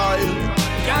in a soil.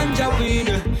 Ganja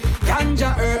weed,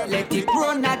 ganja herb, let it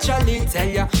grow naturally. Tell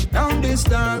ya, don't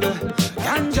disturb.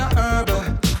 Ganja herb,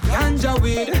 ganja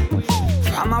weed.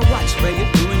 I'ma watch where you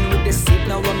doing with the seed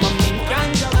now. I'ma mean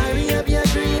ganja weed. Hurry up your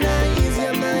green eyes,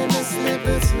 your mind must slip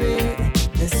between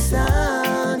the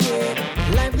sound, yeah.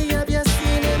 Lively up your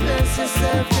skin, immerse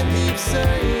yourself in deep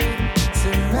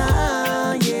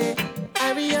surround, yeah.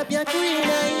 Hurry up your green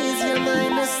eyes, your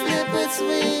mind must slip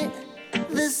between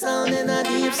the sound in a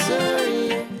deep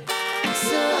surrounding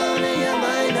your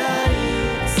mind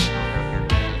eyes.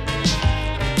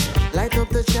 Light up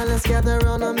the chalice, gather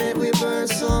round and make we burn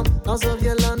some. House of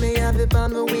your land, may have it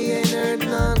band, but we ain't heard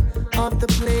none. Off the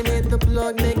plane, hit the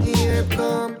plug, make the herb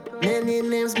come. Many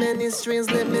names, many strings,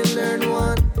 let me learn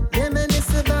one.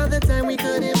 Reminisce about the time we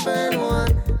couldn't burn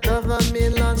one.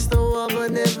 Government launched the war,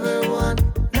 but never won.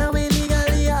 Now we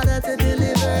legally order to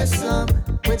deliver some.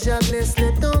 Which I bless,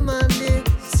 let no man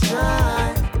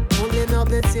destroy. Holding up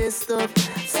the taste of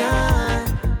time.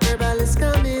 Herbalist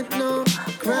commit no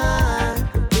crime.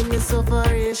 In the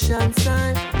sufferation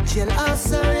time, chill out,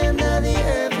 surrender the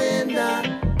herb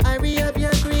vendor. Hurry up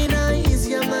your green eyes,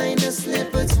 your mind to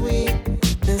slip between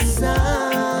the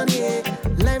sound, yeah.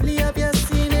 Lively up your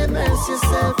scene, immerse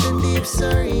yourself in deep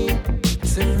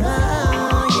surround.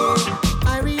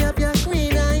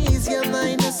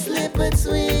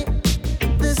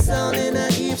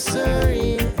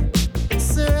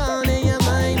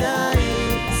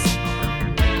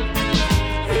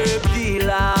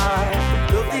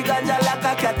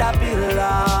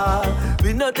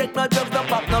 no take no drugs, no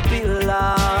pop no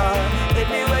pillar.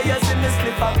 Anyway you see me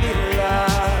slip a pillar.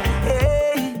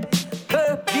 Hey,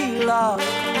 herb dealer,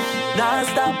 now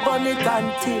stop on it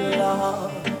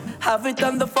until have it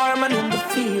on the farm and in the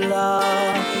field.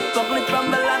 Public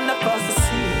from the land across the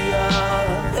sea.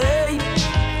 Hey,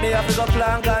 me have to go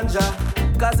plant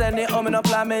ganja. Cause any home in a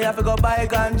plan, me have to go buy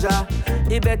ganja.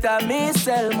 It better me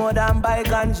sell more than buy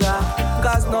ganja.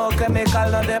 Cause no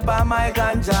chemical no dep on my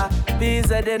ganja.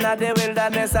 Bees in the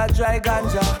wilderness a dry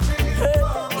ganja.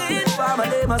 Hey, farmer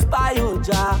they must buy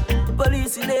Oja.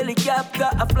 Police in helicopter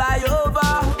a fly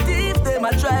over. Thief them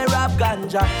a try rap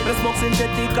ganja. We smoke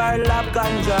synthetic or lab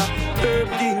ganja. Herb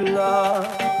dealer,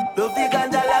 love the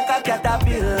ganja like a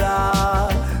caterpillar.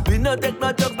 We no take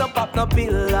no drugs, no pop no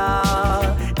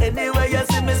pillar. Anyway you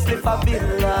see me slip a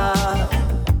villa.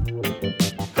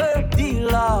 Herb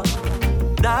dealer,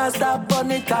 now stop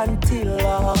on it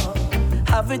until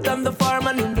have it on the farm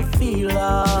and in the field.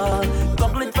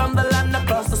 Public from the land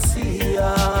across the sea.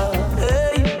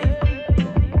 Hey.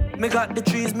 Me got the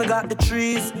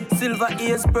trees, silver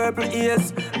ears, purple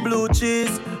ears, blue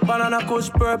cheese, banana kush,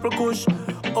 purple kush,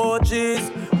 oh jeez,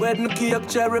 wedding cake,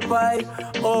 cherry pie,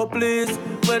 oh please,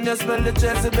 when you smell the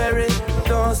Chelsea berry,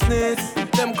 don't sneeze,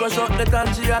 them crush out the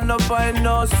country and no find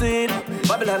no seed,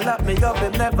 Babylon lock me up,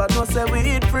 him never know say we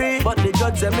eat free, but the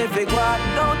judge say me big man,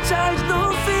 don't charge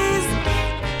no fees.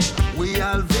 We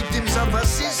are victims of a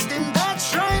system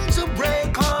that's trying to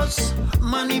break us,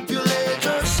 manipulate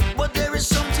us, but there is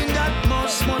something that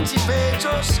must motivate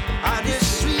us. Are the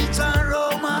sweet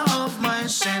aroma of my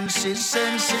senses,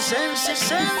 senses, senses,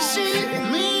 senses.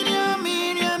 Media,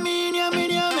 media, media,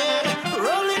 media, me.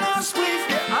 Rolling us with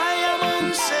the iron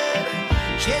unsaid.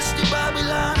 Chase the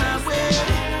Babylon away.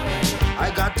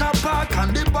 I got a park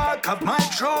on the back of my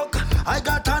truck. I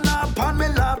got an app on my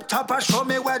laptop. I show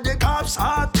me where the cops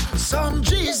at. Some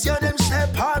G's, yeah, them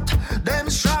step hot. Them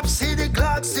straps, see the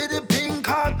Glock, see the pink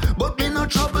hat. But me no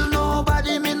trouble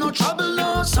nobody, me no trouble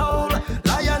no soul.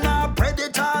 Lion or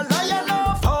predator, lion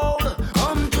or foul.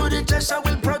 Come to the test, I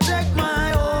will protect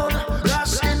my own.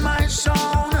 Blasting my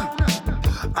sound.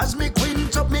 As me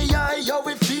quint up me eye, yo,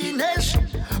 we finish.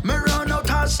 Me run out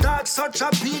of stock, such a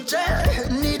PJ.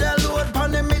 Need a load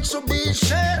pon the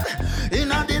Mitsubishi.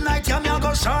 Inna the night, yeah, me a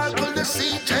go circle the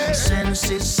city.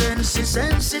 Senses, senses,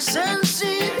 senses,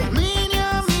 senses.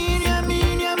 Media, media,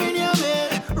 media, media, me.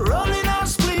 Rolling out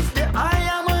spliff, the I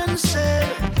am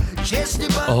unsaid. Chase the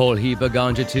A whole heap of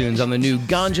ganja tunes on the new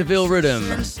Ganjaville Rhythm.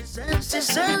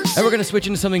 And we're going to switch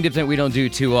into something different we don't do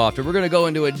too often. We're going to go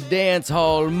into a dance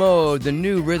hall mode. The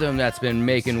new rhythm that's been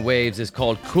making waves is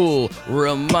called Cool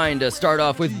Reminder. Start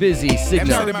off with Busy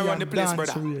Signal.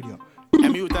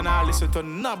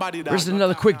 There's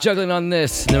another quick juggling on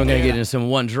this, and then we're going to get into some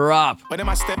one drop.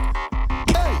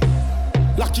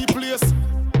 Lucky place,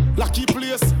 lucky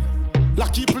place,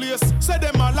 lucky place. Say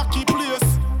them a lucky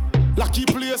place, lucky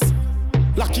place,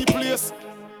 lucky place.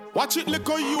 Watch it,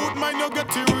 little youth, mind you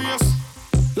get serious.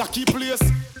 Lucky place,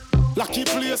 lucky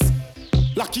place,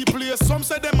 lucky place. Some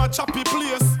say them a choppy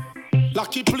place,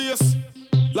 lucky place,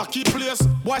 lucky place.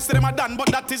 Boys say them a done,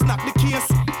 but that is not the case.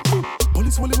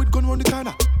 Police wallet with gun round the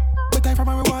corner. Better from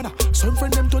marijuana. Some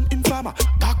friend them turn informer.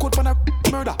 Dark code for a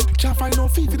murder. Can't find no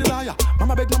fee for the liar.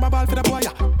 Mama beg mama ball for the boy.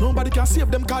 Nobody can save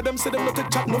them cause them say them not take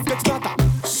chat, no get starter.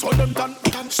 So them done,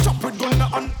 stop with gun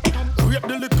on. Rape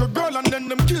the little girl and then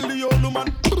them kill the old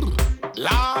woman.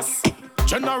 Last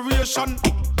generation.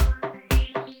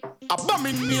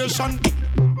 Abomination.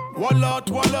 Wall out,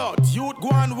 youth go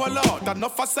and wall out.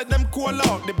 Enough I said them cool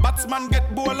out. The batsman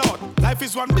get ball out. Life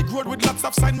is one big road with lots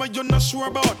of signs where you're not sure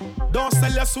about. Don't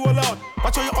sell your soul out.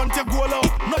 Watch how you hunt your goal out.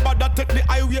 Nobody take the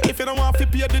highway if you don't want to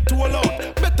pay the toll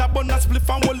out. Better burn a spliff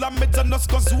and wall and meds and just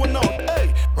go zone out.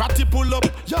 Hey, ratty pull up,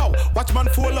 yo, watch man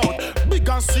fall out. Big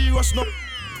and serious, no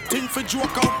thing for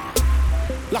joke out.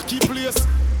 Lucky place,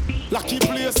 lucky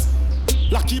place,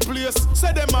 lucky place.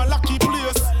 Say them a lucky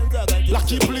place,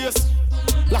 lucky place.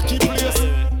 Lucky place.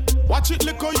 Watch it,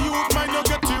 little youth, man, you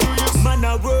get serious. Man,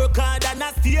 I work hard and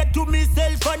I stay to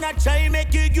myself and I try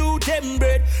make you youth them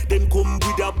bread. Them come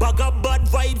with a bag of bad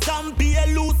vibes and be a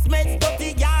loose mess. But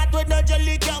the yard with no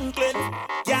jelly young cleanse.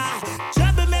 Yeah,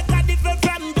 trouble make a different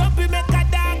from dopey make a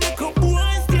dog. Make a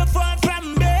boy stay far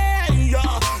from me.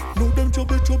 Yeah, know them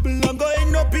trouble and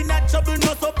going up in that trouble.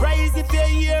 No surprise if you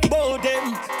hear about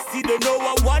them. See they know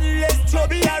a one less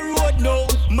trouble a road now.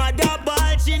 Mother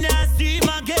ball she not see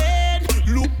my again.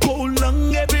 Look how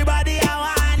long everybody I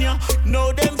want you.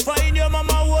 Now them find your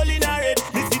mama hole in her head.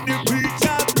 This is the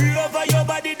preacher pray over your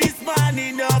body this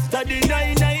morning. After the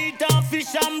night of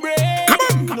fish and bread.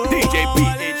 Come on, DJ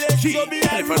PHG.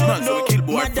 Elephant man so we kill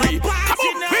boy free. Come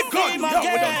on, big gun, yo,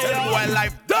 with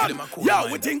Wildlife done.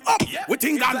 Yo, we think up, we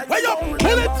think down. Way up, pull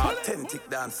it. Authentic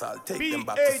dancehall, take them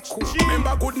back to school.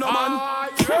 Remember good no man.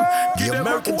 The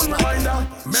American sniper.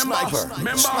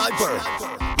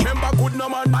 Remember good no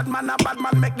man. Bad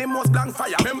man make the most blank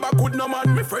fire. Remember good no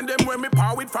man. Me friend them when me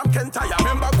power with from Kentire.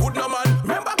 Remember good no man.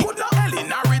 Remember good no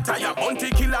Elena retire.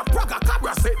 Bounty killer, Praga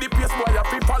Cabra set the pace boy a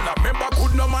fi follow. Remember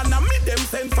good no man. And me them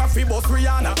send for Fibos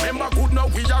Rihanna. Remember good no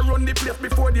we a run the place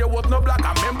before there was no black.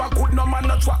 Remember good no man.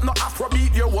 No trap no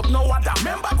Afrobeat there was no other.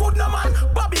 Remember good no man.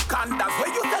 Bobby Candas where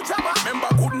you say Jabba.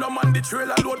 Remember good no man. The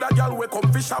trailer load a girl we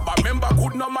come fish up. Remember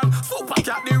good no man. Super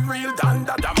cat the real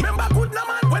dandada. Remember good no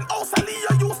man. When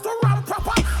Osalia used to run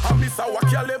proper. And Miss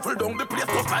Awakia level down the place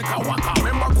just like a waka.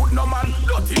 Remember good no man.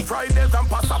 Dirty Fridays and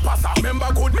passa.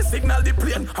 Remember good me signal the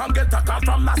plane and get a call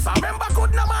from NASA. Remember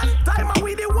good no man. Time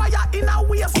with the wire in a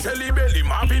waist. Jelly belly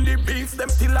Marvin the beats them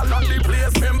still along the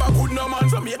place. Remember good no man.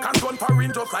 Jamaican gun for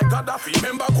range just like Gaddafi.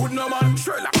 Remember good no man.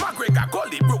 Sherlock McGregor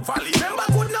Gully Brook Valley. Remember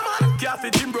good no man. Kathy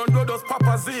Jim Brown Brothers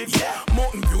Papa Zig.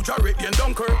 Mountain View Jarrett and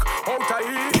Dunkirk. Out of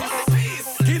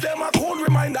East. Give them a cool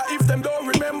reminder if them don't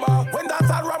remember. When that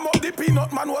ram up the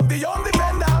peanut man was the only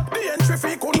vendor. The entry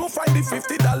fee couldn't find the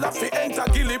 $50 fee enter.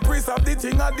 Gilly priest of the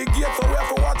thing at the gate, so we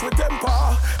have to watch with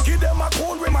temper. Give them a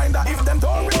cool reminder if them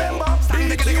don't remember.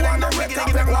 BG one them red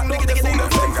carpet, what don't they fool the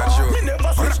finger? Me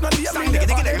never switch no deal, me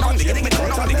never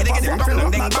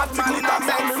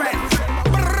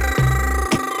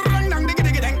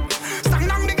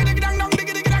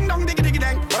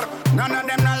none of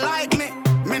them not like me,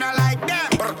 me not like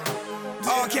them.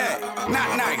 Okay,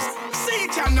 not nice. See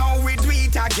it, you know we do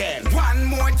it again. One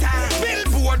more time.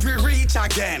 Billboard we reach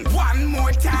again. One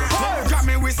more time.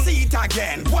 Grammy we see it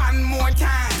again. One more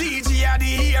time. DJ at the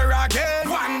here again.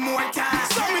 One more time.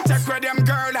 So me take with them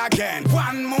girl again.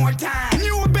 One more time.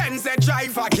 New Benz they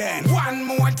drive again. One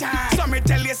more time. So me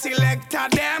tell you selector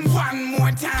them. One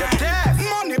more time.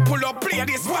 Money pull up play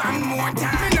this one more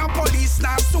time. Me no police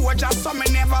now soldier, so me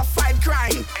never fight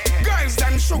crime. Girls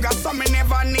them sugar, so me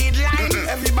never need line.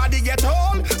 Everybody get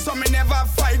old, so me never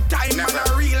fight time. Man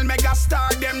a real mega star,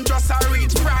 them just a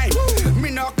reach prime. Me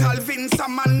no Calvin, so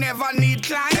man never need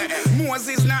climb.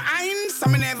 Moses no Ein, so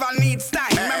me never need Stein.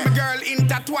 Remember girl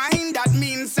intertwined, that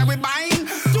means say we bind.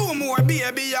 Two more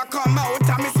baby, you come out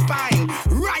of me spine.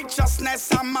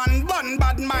 Righteousness a man bun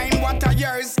bad mind. What a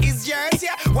yours is yours,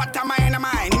 yeah. What am I in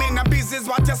mine? Me no business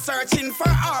what you're searching for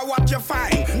or what you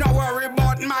find. No worry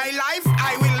about my life,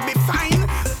 I will be fine.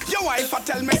 Your wife a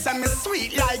tell me say me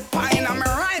sweet like pine. And me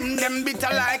rhyme them bitter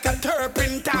like a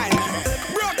turpentine.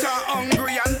 Broke her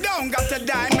hungry and don't got a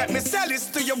dime. Let me sell this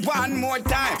to you one more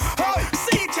time. Oh,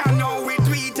 see it you know we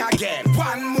do it again.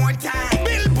 One more time.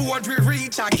 Billboard we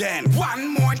reach again.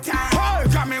 One more time. Oh,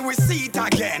 Grammy we see it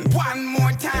again. One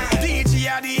more time. DJ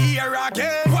at the here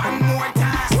again. One more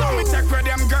time. So me check with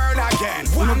them girl again.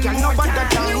 One more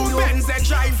time. New Benz they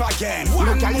drive again.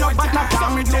 One more time. So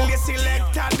me tell you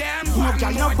selector them. One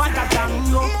more time.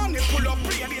 Money pull up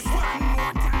play this one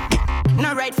more time.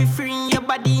 No right for free your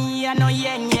body, I know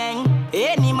yang yang.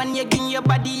 Any man you give your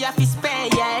body, you have to spare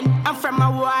yang. I'm from a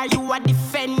war, you a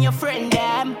defend your friend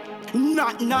them.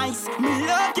 Not nice, me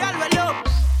love y'all well up.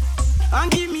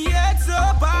 And give me heads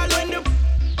up all when the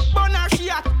bunner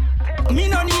shot. Me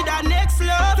no need a next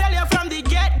love, tell you from the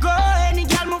get-go. Any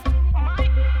girl move.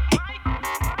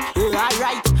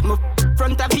 Alright, move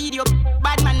front a video.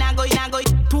 Bad man I go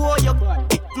to you.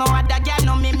 No other girl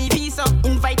no make me be so.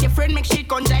 Invite your friend, make shit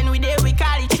come join with it. We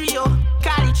call it trio,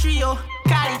 call it trio,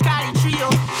 call it trio.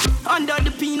 Under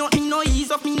the peanut, me no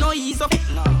ease up, No.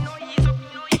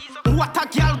 What a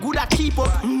girl good at keep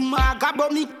up. Maga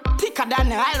but me thicker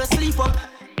than I'll sleep up.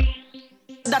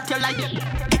 That you like it.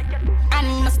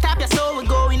 And no stop you, so we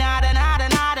going harder.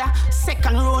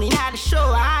 Second round in the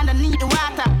show, underneath the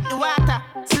water.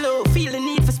 Slow, feel the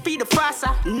need for speed or faster.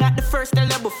 Not the first tell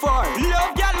you before.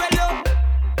 Love y'all well up.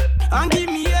 And give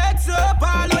me heads up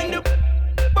all when the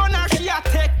bunner she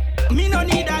attack. Me no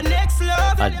need a next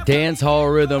love. A dance hall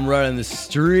rhythm running the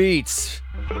streets.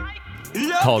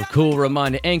 Called Cool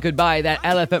Reminder, anchored by that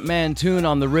Elephant Man tune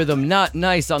on the rhythm, Not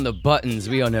Nice on the buttons.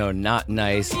 We all know Not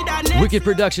Nice. Wicked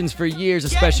productions for years,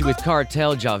 especially with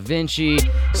Cartel, Ja Vinci.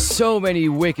 So many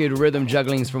wicked rhythm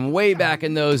jugglings from way back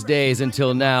in those days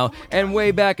until now. And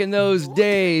way back in those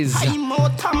days,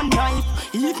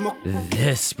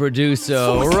 this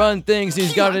producer run things,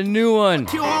 he's got a new one.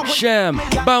 Sham,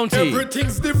 Bounty.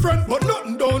 Everything's different, but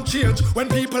nothing don't change. When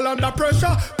people under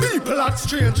pressure, people act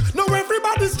strange. Now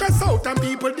everybody stress out and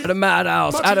people at a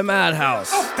madhouse.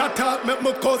 After talk make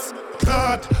me cuss.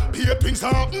 That peer things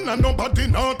happen and nobody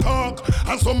not talk.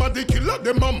 And some of the killer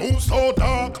them a move so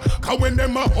dark. Cause when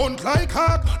them a hunt like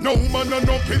hawk, no man and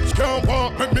no kids can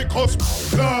walk. Make me cause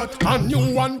that. A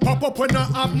new one pop up when I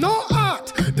have no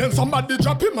heart. Then somebody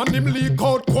drop him and him leak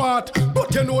out quart.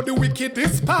 But you know the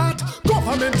wickedest part.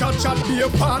 Government a chat be a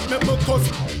part. Make me cause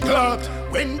that.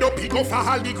 When the pig of a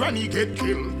holly granny get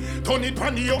killed, turn it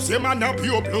on the house, a man a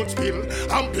pure blood spill.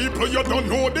 And people you don't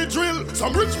know the drill.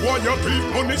 Some rich boy you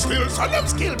thief money still, so them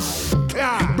skill.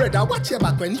 Brother, watch your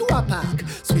back when you a park.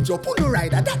 Switch up on the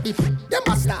rider, that the them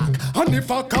a stack. And if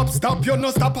a cop stop, you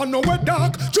no stop and nowhere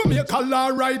dark. Jamaica law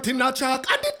right in a chalk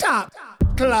at the top.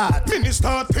 Clad.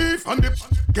 Minister thief and the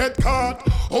get caught.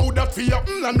 How that fi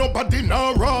happen and nobody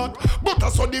now rot. But I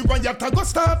saw the riot a go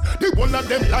start. The one of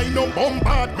them line up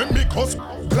bombard. Make me cause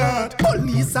glad.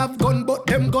 Police have gun but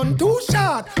them gun too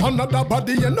short. Another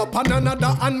body end up on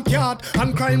another uncat.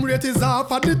 And crime rate is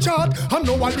half of the chart. And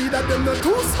no one leader them not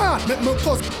too smart. Make me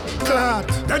cause glad.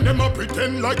 Then them a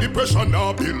pretend like the pressure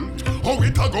now build. How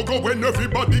it a go when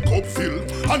everybody cup fill.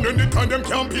 And anytime them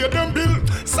can't pay them bill.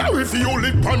 Sorry if you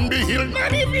live on the hill,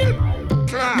 not evil.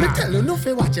 Me tell you no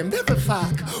fi watch them devil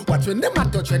fuck. Watch when them a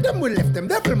touch when them will left them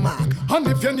devil mark. And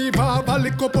if you need have a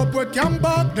lick up with can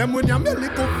back, them when you me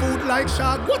lick up food like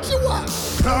shark. What you want?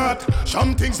 That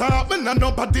some things happen and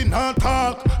nobody not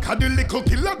talk. Cause the little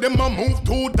killer them a move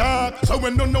too dark. So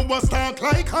when you know what's talk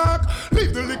like hawk,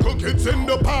 leave the little kids in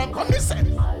the park. What me say?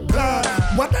 That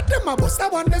what of them a bust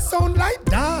when they sound like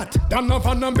that? Down off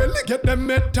and belly get them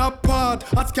made top part.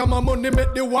 Ask my money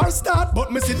make the war start.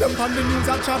 But me see them on the news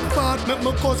a chat part. Make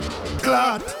me cause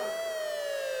glad.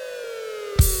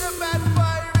 The bad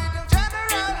boy rhythm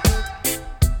general.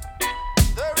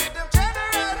 The rhythm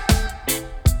general.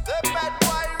 The bad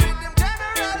boy rhythm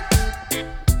general.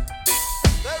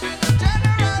 The rhythm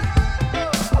general.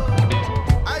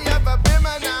 I have a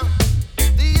bimmer now.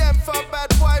 The M for bad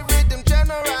boy rhythm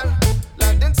general.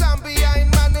 London town behind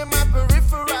man in my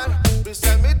peripheral. Please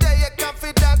tell me that your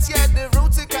confidence, yeah, the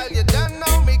rootical. You don't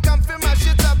know me, come fi my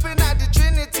shit up in the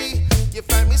Trinity. You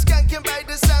find me skanking by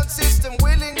the sound system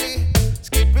willingly.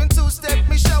 Skipping two-step,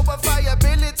 me show a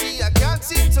viability. I can't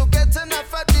seem to get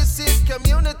enough of this sick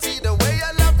community. The way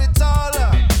I love it all,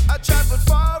 I travel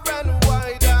far and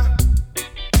wider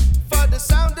for the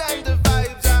sound and the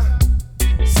vibes.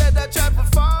 Said I travel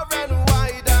far and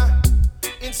wider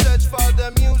in search for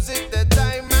the music that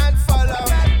I man follow.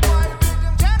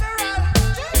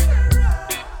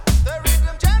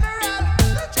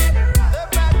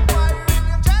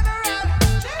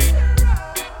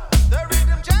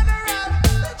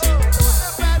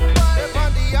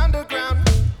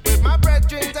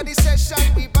 The session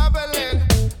we bubbling.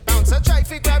 Bounce a try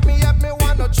fi grab me up, me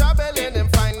want no traveling. And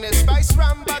find the spice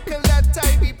ram buckle that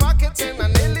I be pocketing. I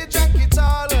nearly drank it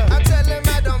all. I tell him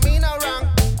I don't mean no wrong.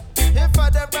 If for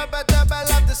the rubber double, I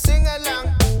love to sing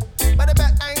along. But the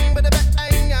bang,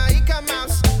 yeah, he come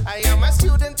mouse. I am a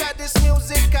student at this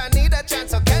music, I need a chance.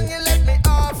 So can you let me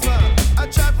offer? I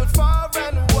traveled far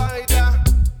and wider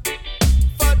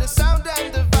for the sound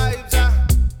and the vibes.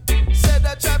 Said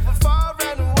I traveled far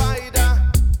and wider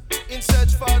in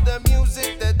search for the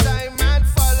music that I man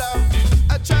follow.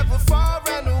 I travel far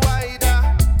and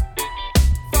wider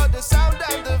for the sound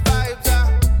and the vibes.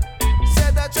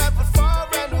 Said I travel far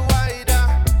and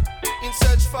wider in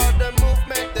search for the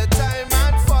movement that I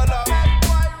man follow.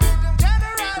 Rhythm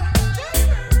general,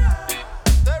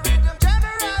 the rhythm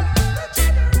general,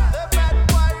 the bad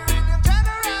boy rhythm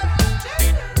general,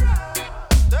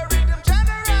 the rhythm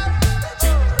general, the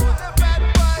bad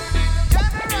boy rhythm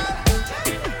general.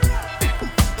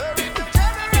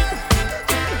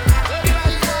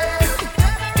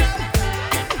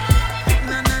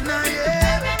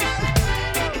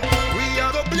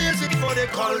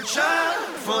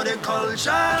 For the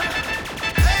culture,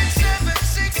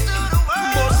 876 to the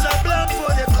world. Bust a blood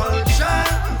for the culture,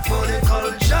 for the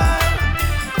culture.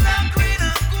 Black, green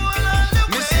and gold on the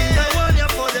way. Me sing the one yeah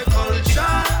for the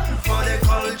culture, for the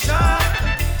culture.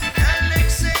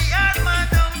 Alexei and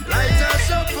Madam, light us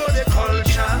up for the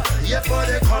culture, yeah for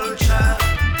the culture.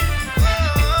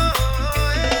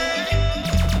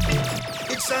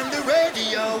 It's on the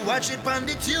radio, watch it on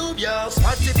the tube, yo.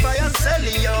 Spotify and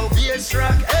Celly, yo. Bass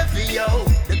rock heavy, yo.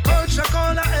 The culture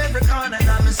corner every corner, and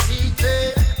I'm a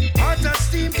seated. Hot as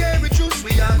steam, carry juice,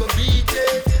 we are go beat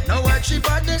it. Now watch it,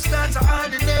 but this not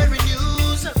ordinary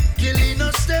news. Killing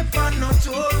no step on no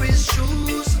tourist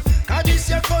shoes. Cause this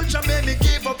your culture made me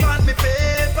give up on me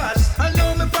papers. I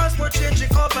know my passport change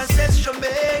it up and says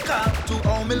Jamaica. To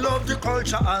all me love the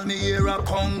culture, all me hear a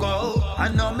Congo. I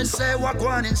know me say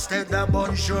Wagwan instead of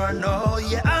bonjour, no.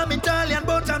 Yeah, I'm Italian,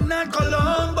 but I'm not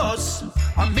Columbus.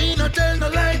 I mean, I tell no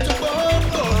lie to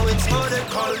Bongo. It's for the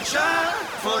culture,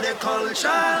 for the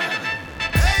culture.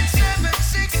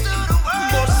 876 to the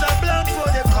world. Bossa Blanc for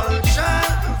the culture,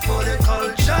 for the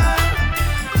culture.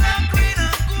 Black, green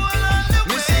and gold on the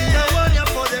way. Me sing the one yeah,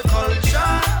 for the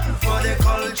culture, for the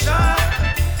culture.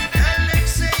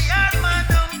 Alexei and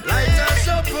Madam. Light us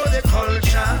up for the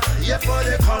culture, yeah, for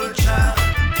the culture.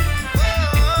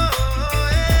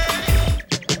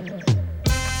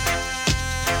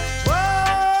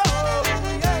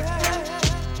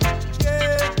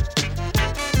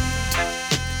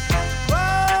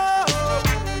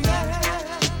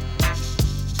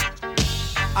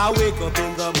 I wake up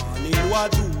in the morning,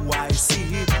 what do I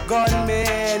see?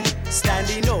 Gunmen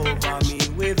standing over me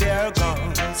with their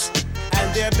guns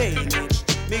and their bayonet.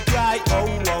 Me cry, oh,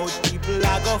 oh, people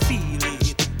are gonna feel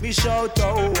it. Me shout,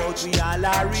 oh, oh, we all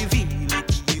are reveal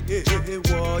it. Yeah,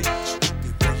 boy,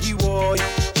 boy, boy.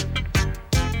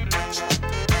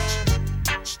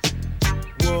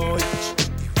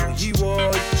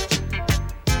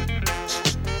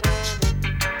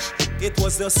 It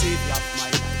was the savior of my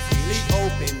life, really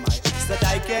opened my eyes that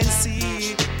I can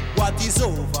see what is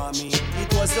over me.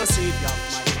 It was the savior of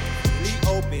my life, really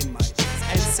opened my eyes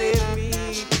and saved me,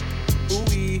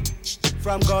 ooh,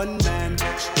 from gunmen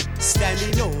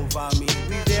standing over me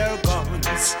with their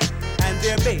guns and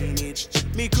their bayonet.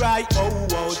 Me cry, oh,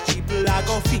 oh, people are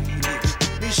gonna feel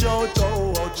it. Me shout,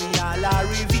 oh, oh, we all are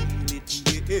reveal it.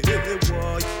 Yeah,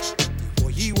 boy,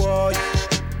 boy, boy.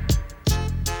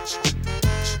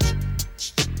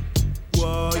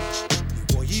 Boy,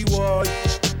 boy, boy.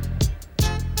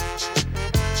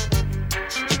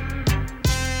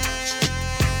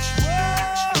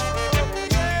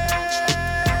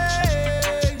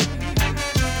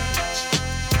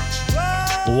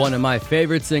 One of my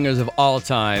favorite singers of all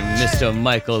time, Mr.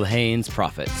 Michael Haynes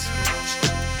Prophets.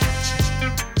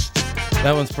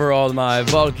 That one's for all my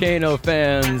Volcano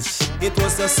fans. It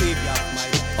was the savior of my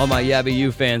life. All my Yabba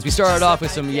U fans. We started off with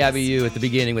some Yabba U at the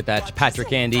beginning with that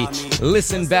Patrick Andy.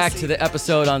 Listen back to the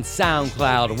episode on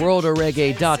SoundCloud,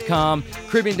 worldofreggae.com,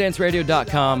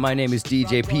 CaribbeanDanceRadio.com. My name is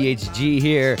DJ PHG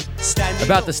here.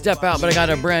 About to step out, but I got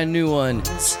a brand new one.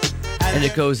 And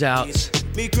it goes out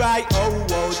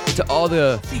to all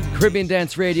the Caribbean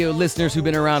Dance Radio listeners who've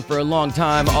been around for a long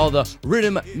time, all the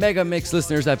Rhythm Mega Mix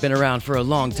listeners that have been around for a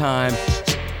long time.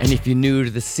 And if you're new to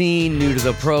the scene, new to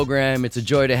the program, it's a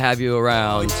joy to have you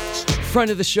around.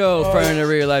 Front of the show, front of the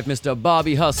real life, Mr.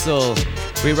 Bobby Hustle.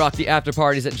 We rock the after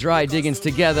parties at Dry Diggins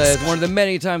together. It's one of the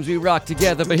many times we rock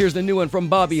together, but here's the new one from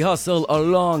Bobby Hustle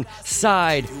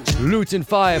alongside Luton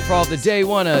 5 for all the day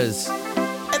oneers.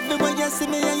 Everywhere you see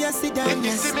me and you see them. If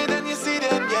you see me, then you see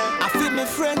them, yeah. I feel me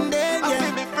friend them, yeah. I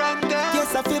feel me friend them.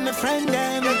 Yes, I feel me friend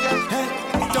them, yeah. Hey.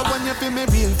 So when you feel me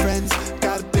real friends,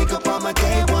 gotta pick up all my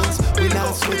day ones. We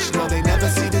not switch, no, they never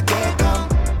see the day come.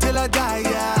 Till I die,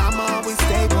 yeah, I'm always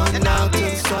stay one. Now to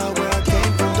the soul where I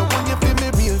came from. So when you feel me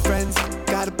real friends,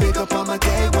 gotta pick up all my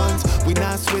day ones. We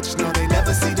not switch, no, they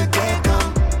never see the day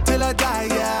come. Till I die,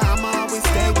 yeah, I'm always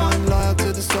stay one. Loyal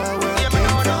to the soul where I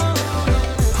came from.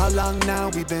 How long now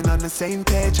we been on the same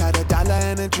page? Had a dollar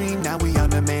and a dream, now we on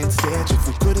the main stage. If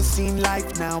we could've seen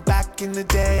life now back in the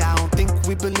day, I don't think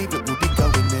we believe it would be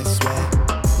going this way.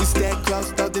 We stay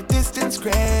close though the distance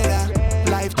greater.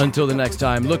 Life. Until the next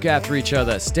time, look after each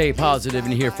other, stay positive,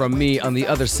 and hear from me on the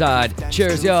other side.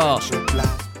 Cheers, y'all.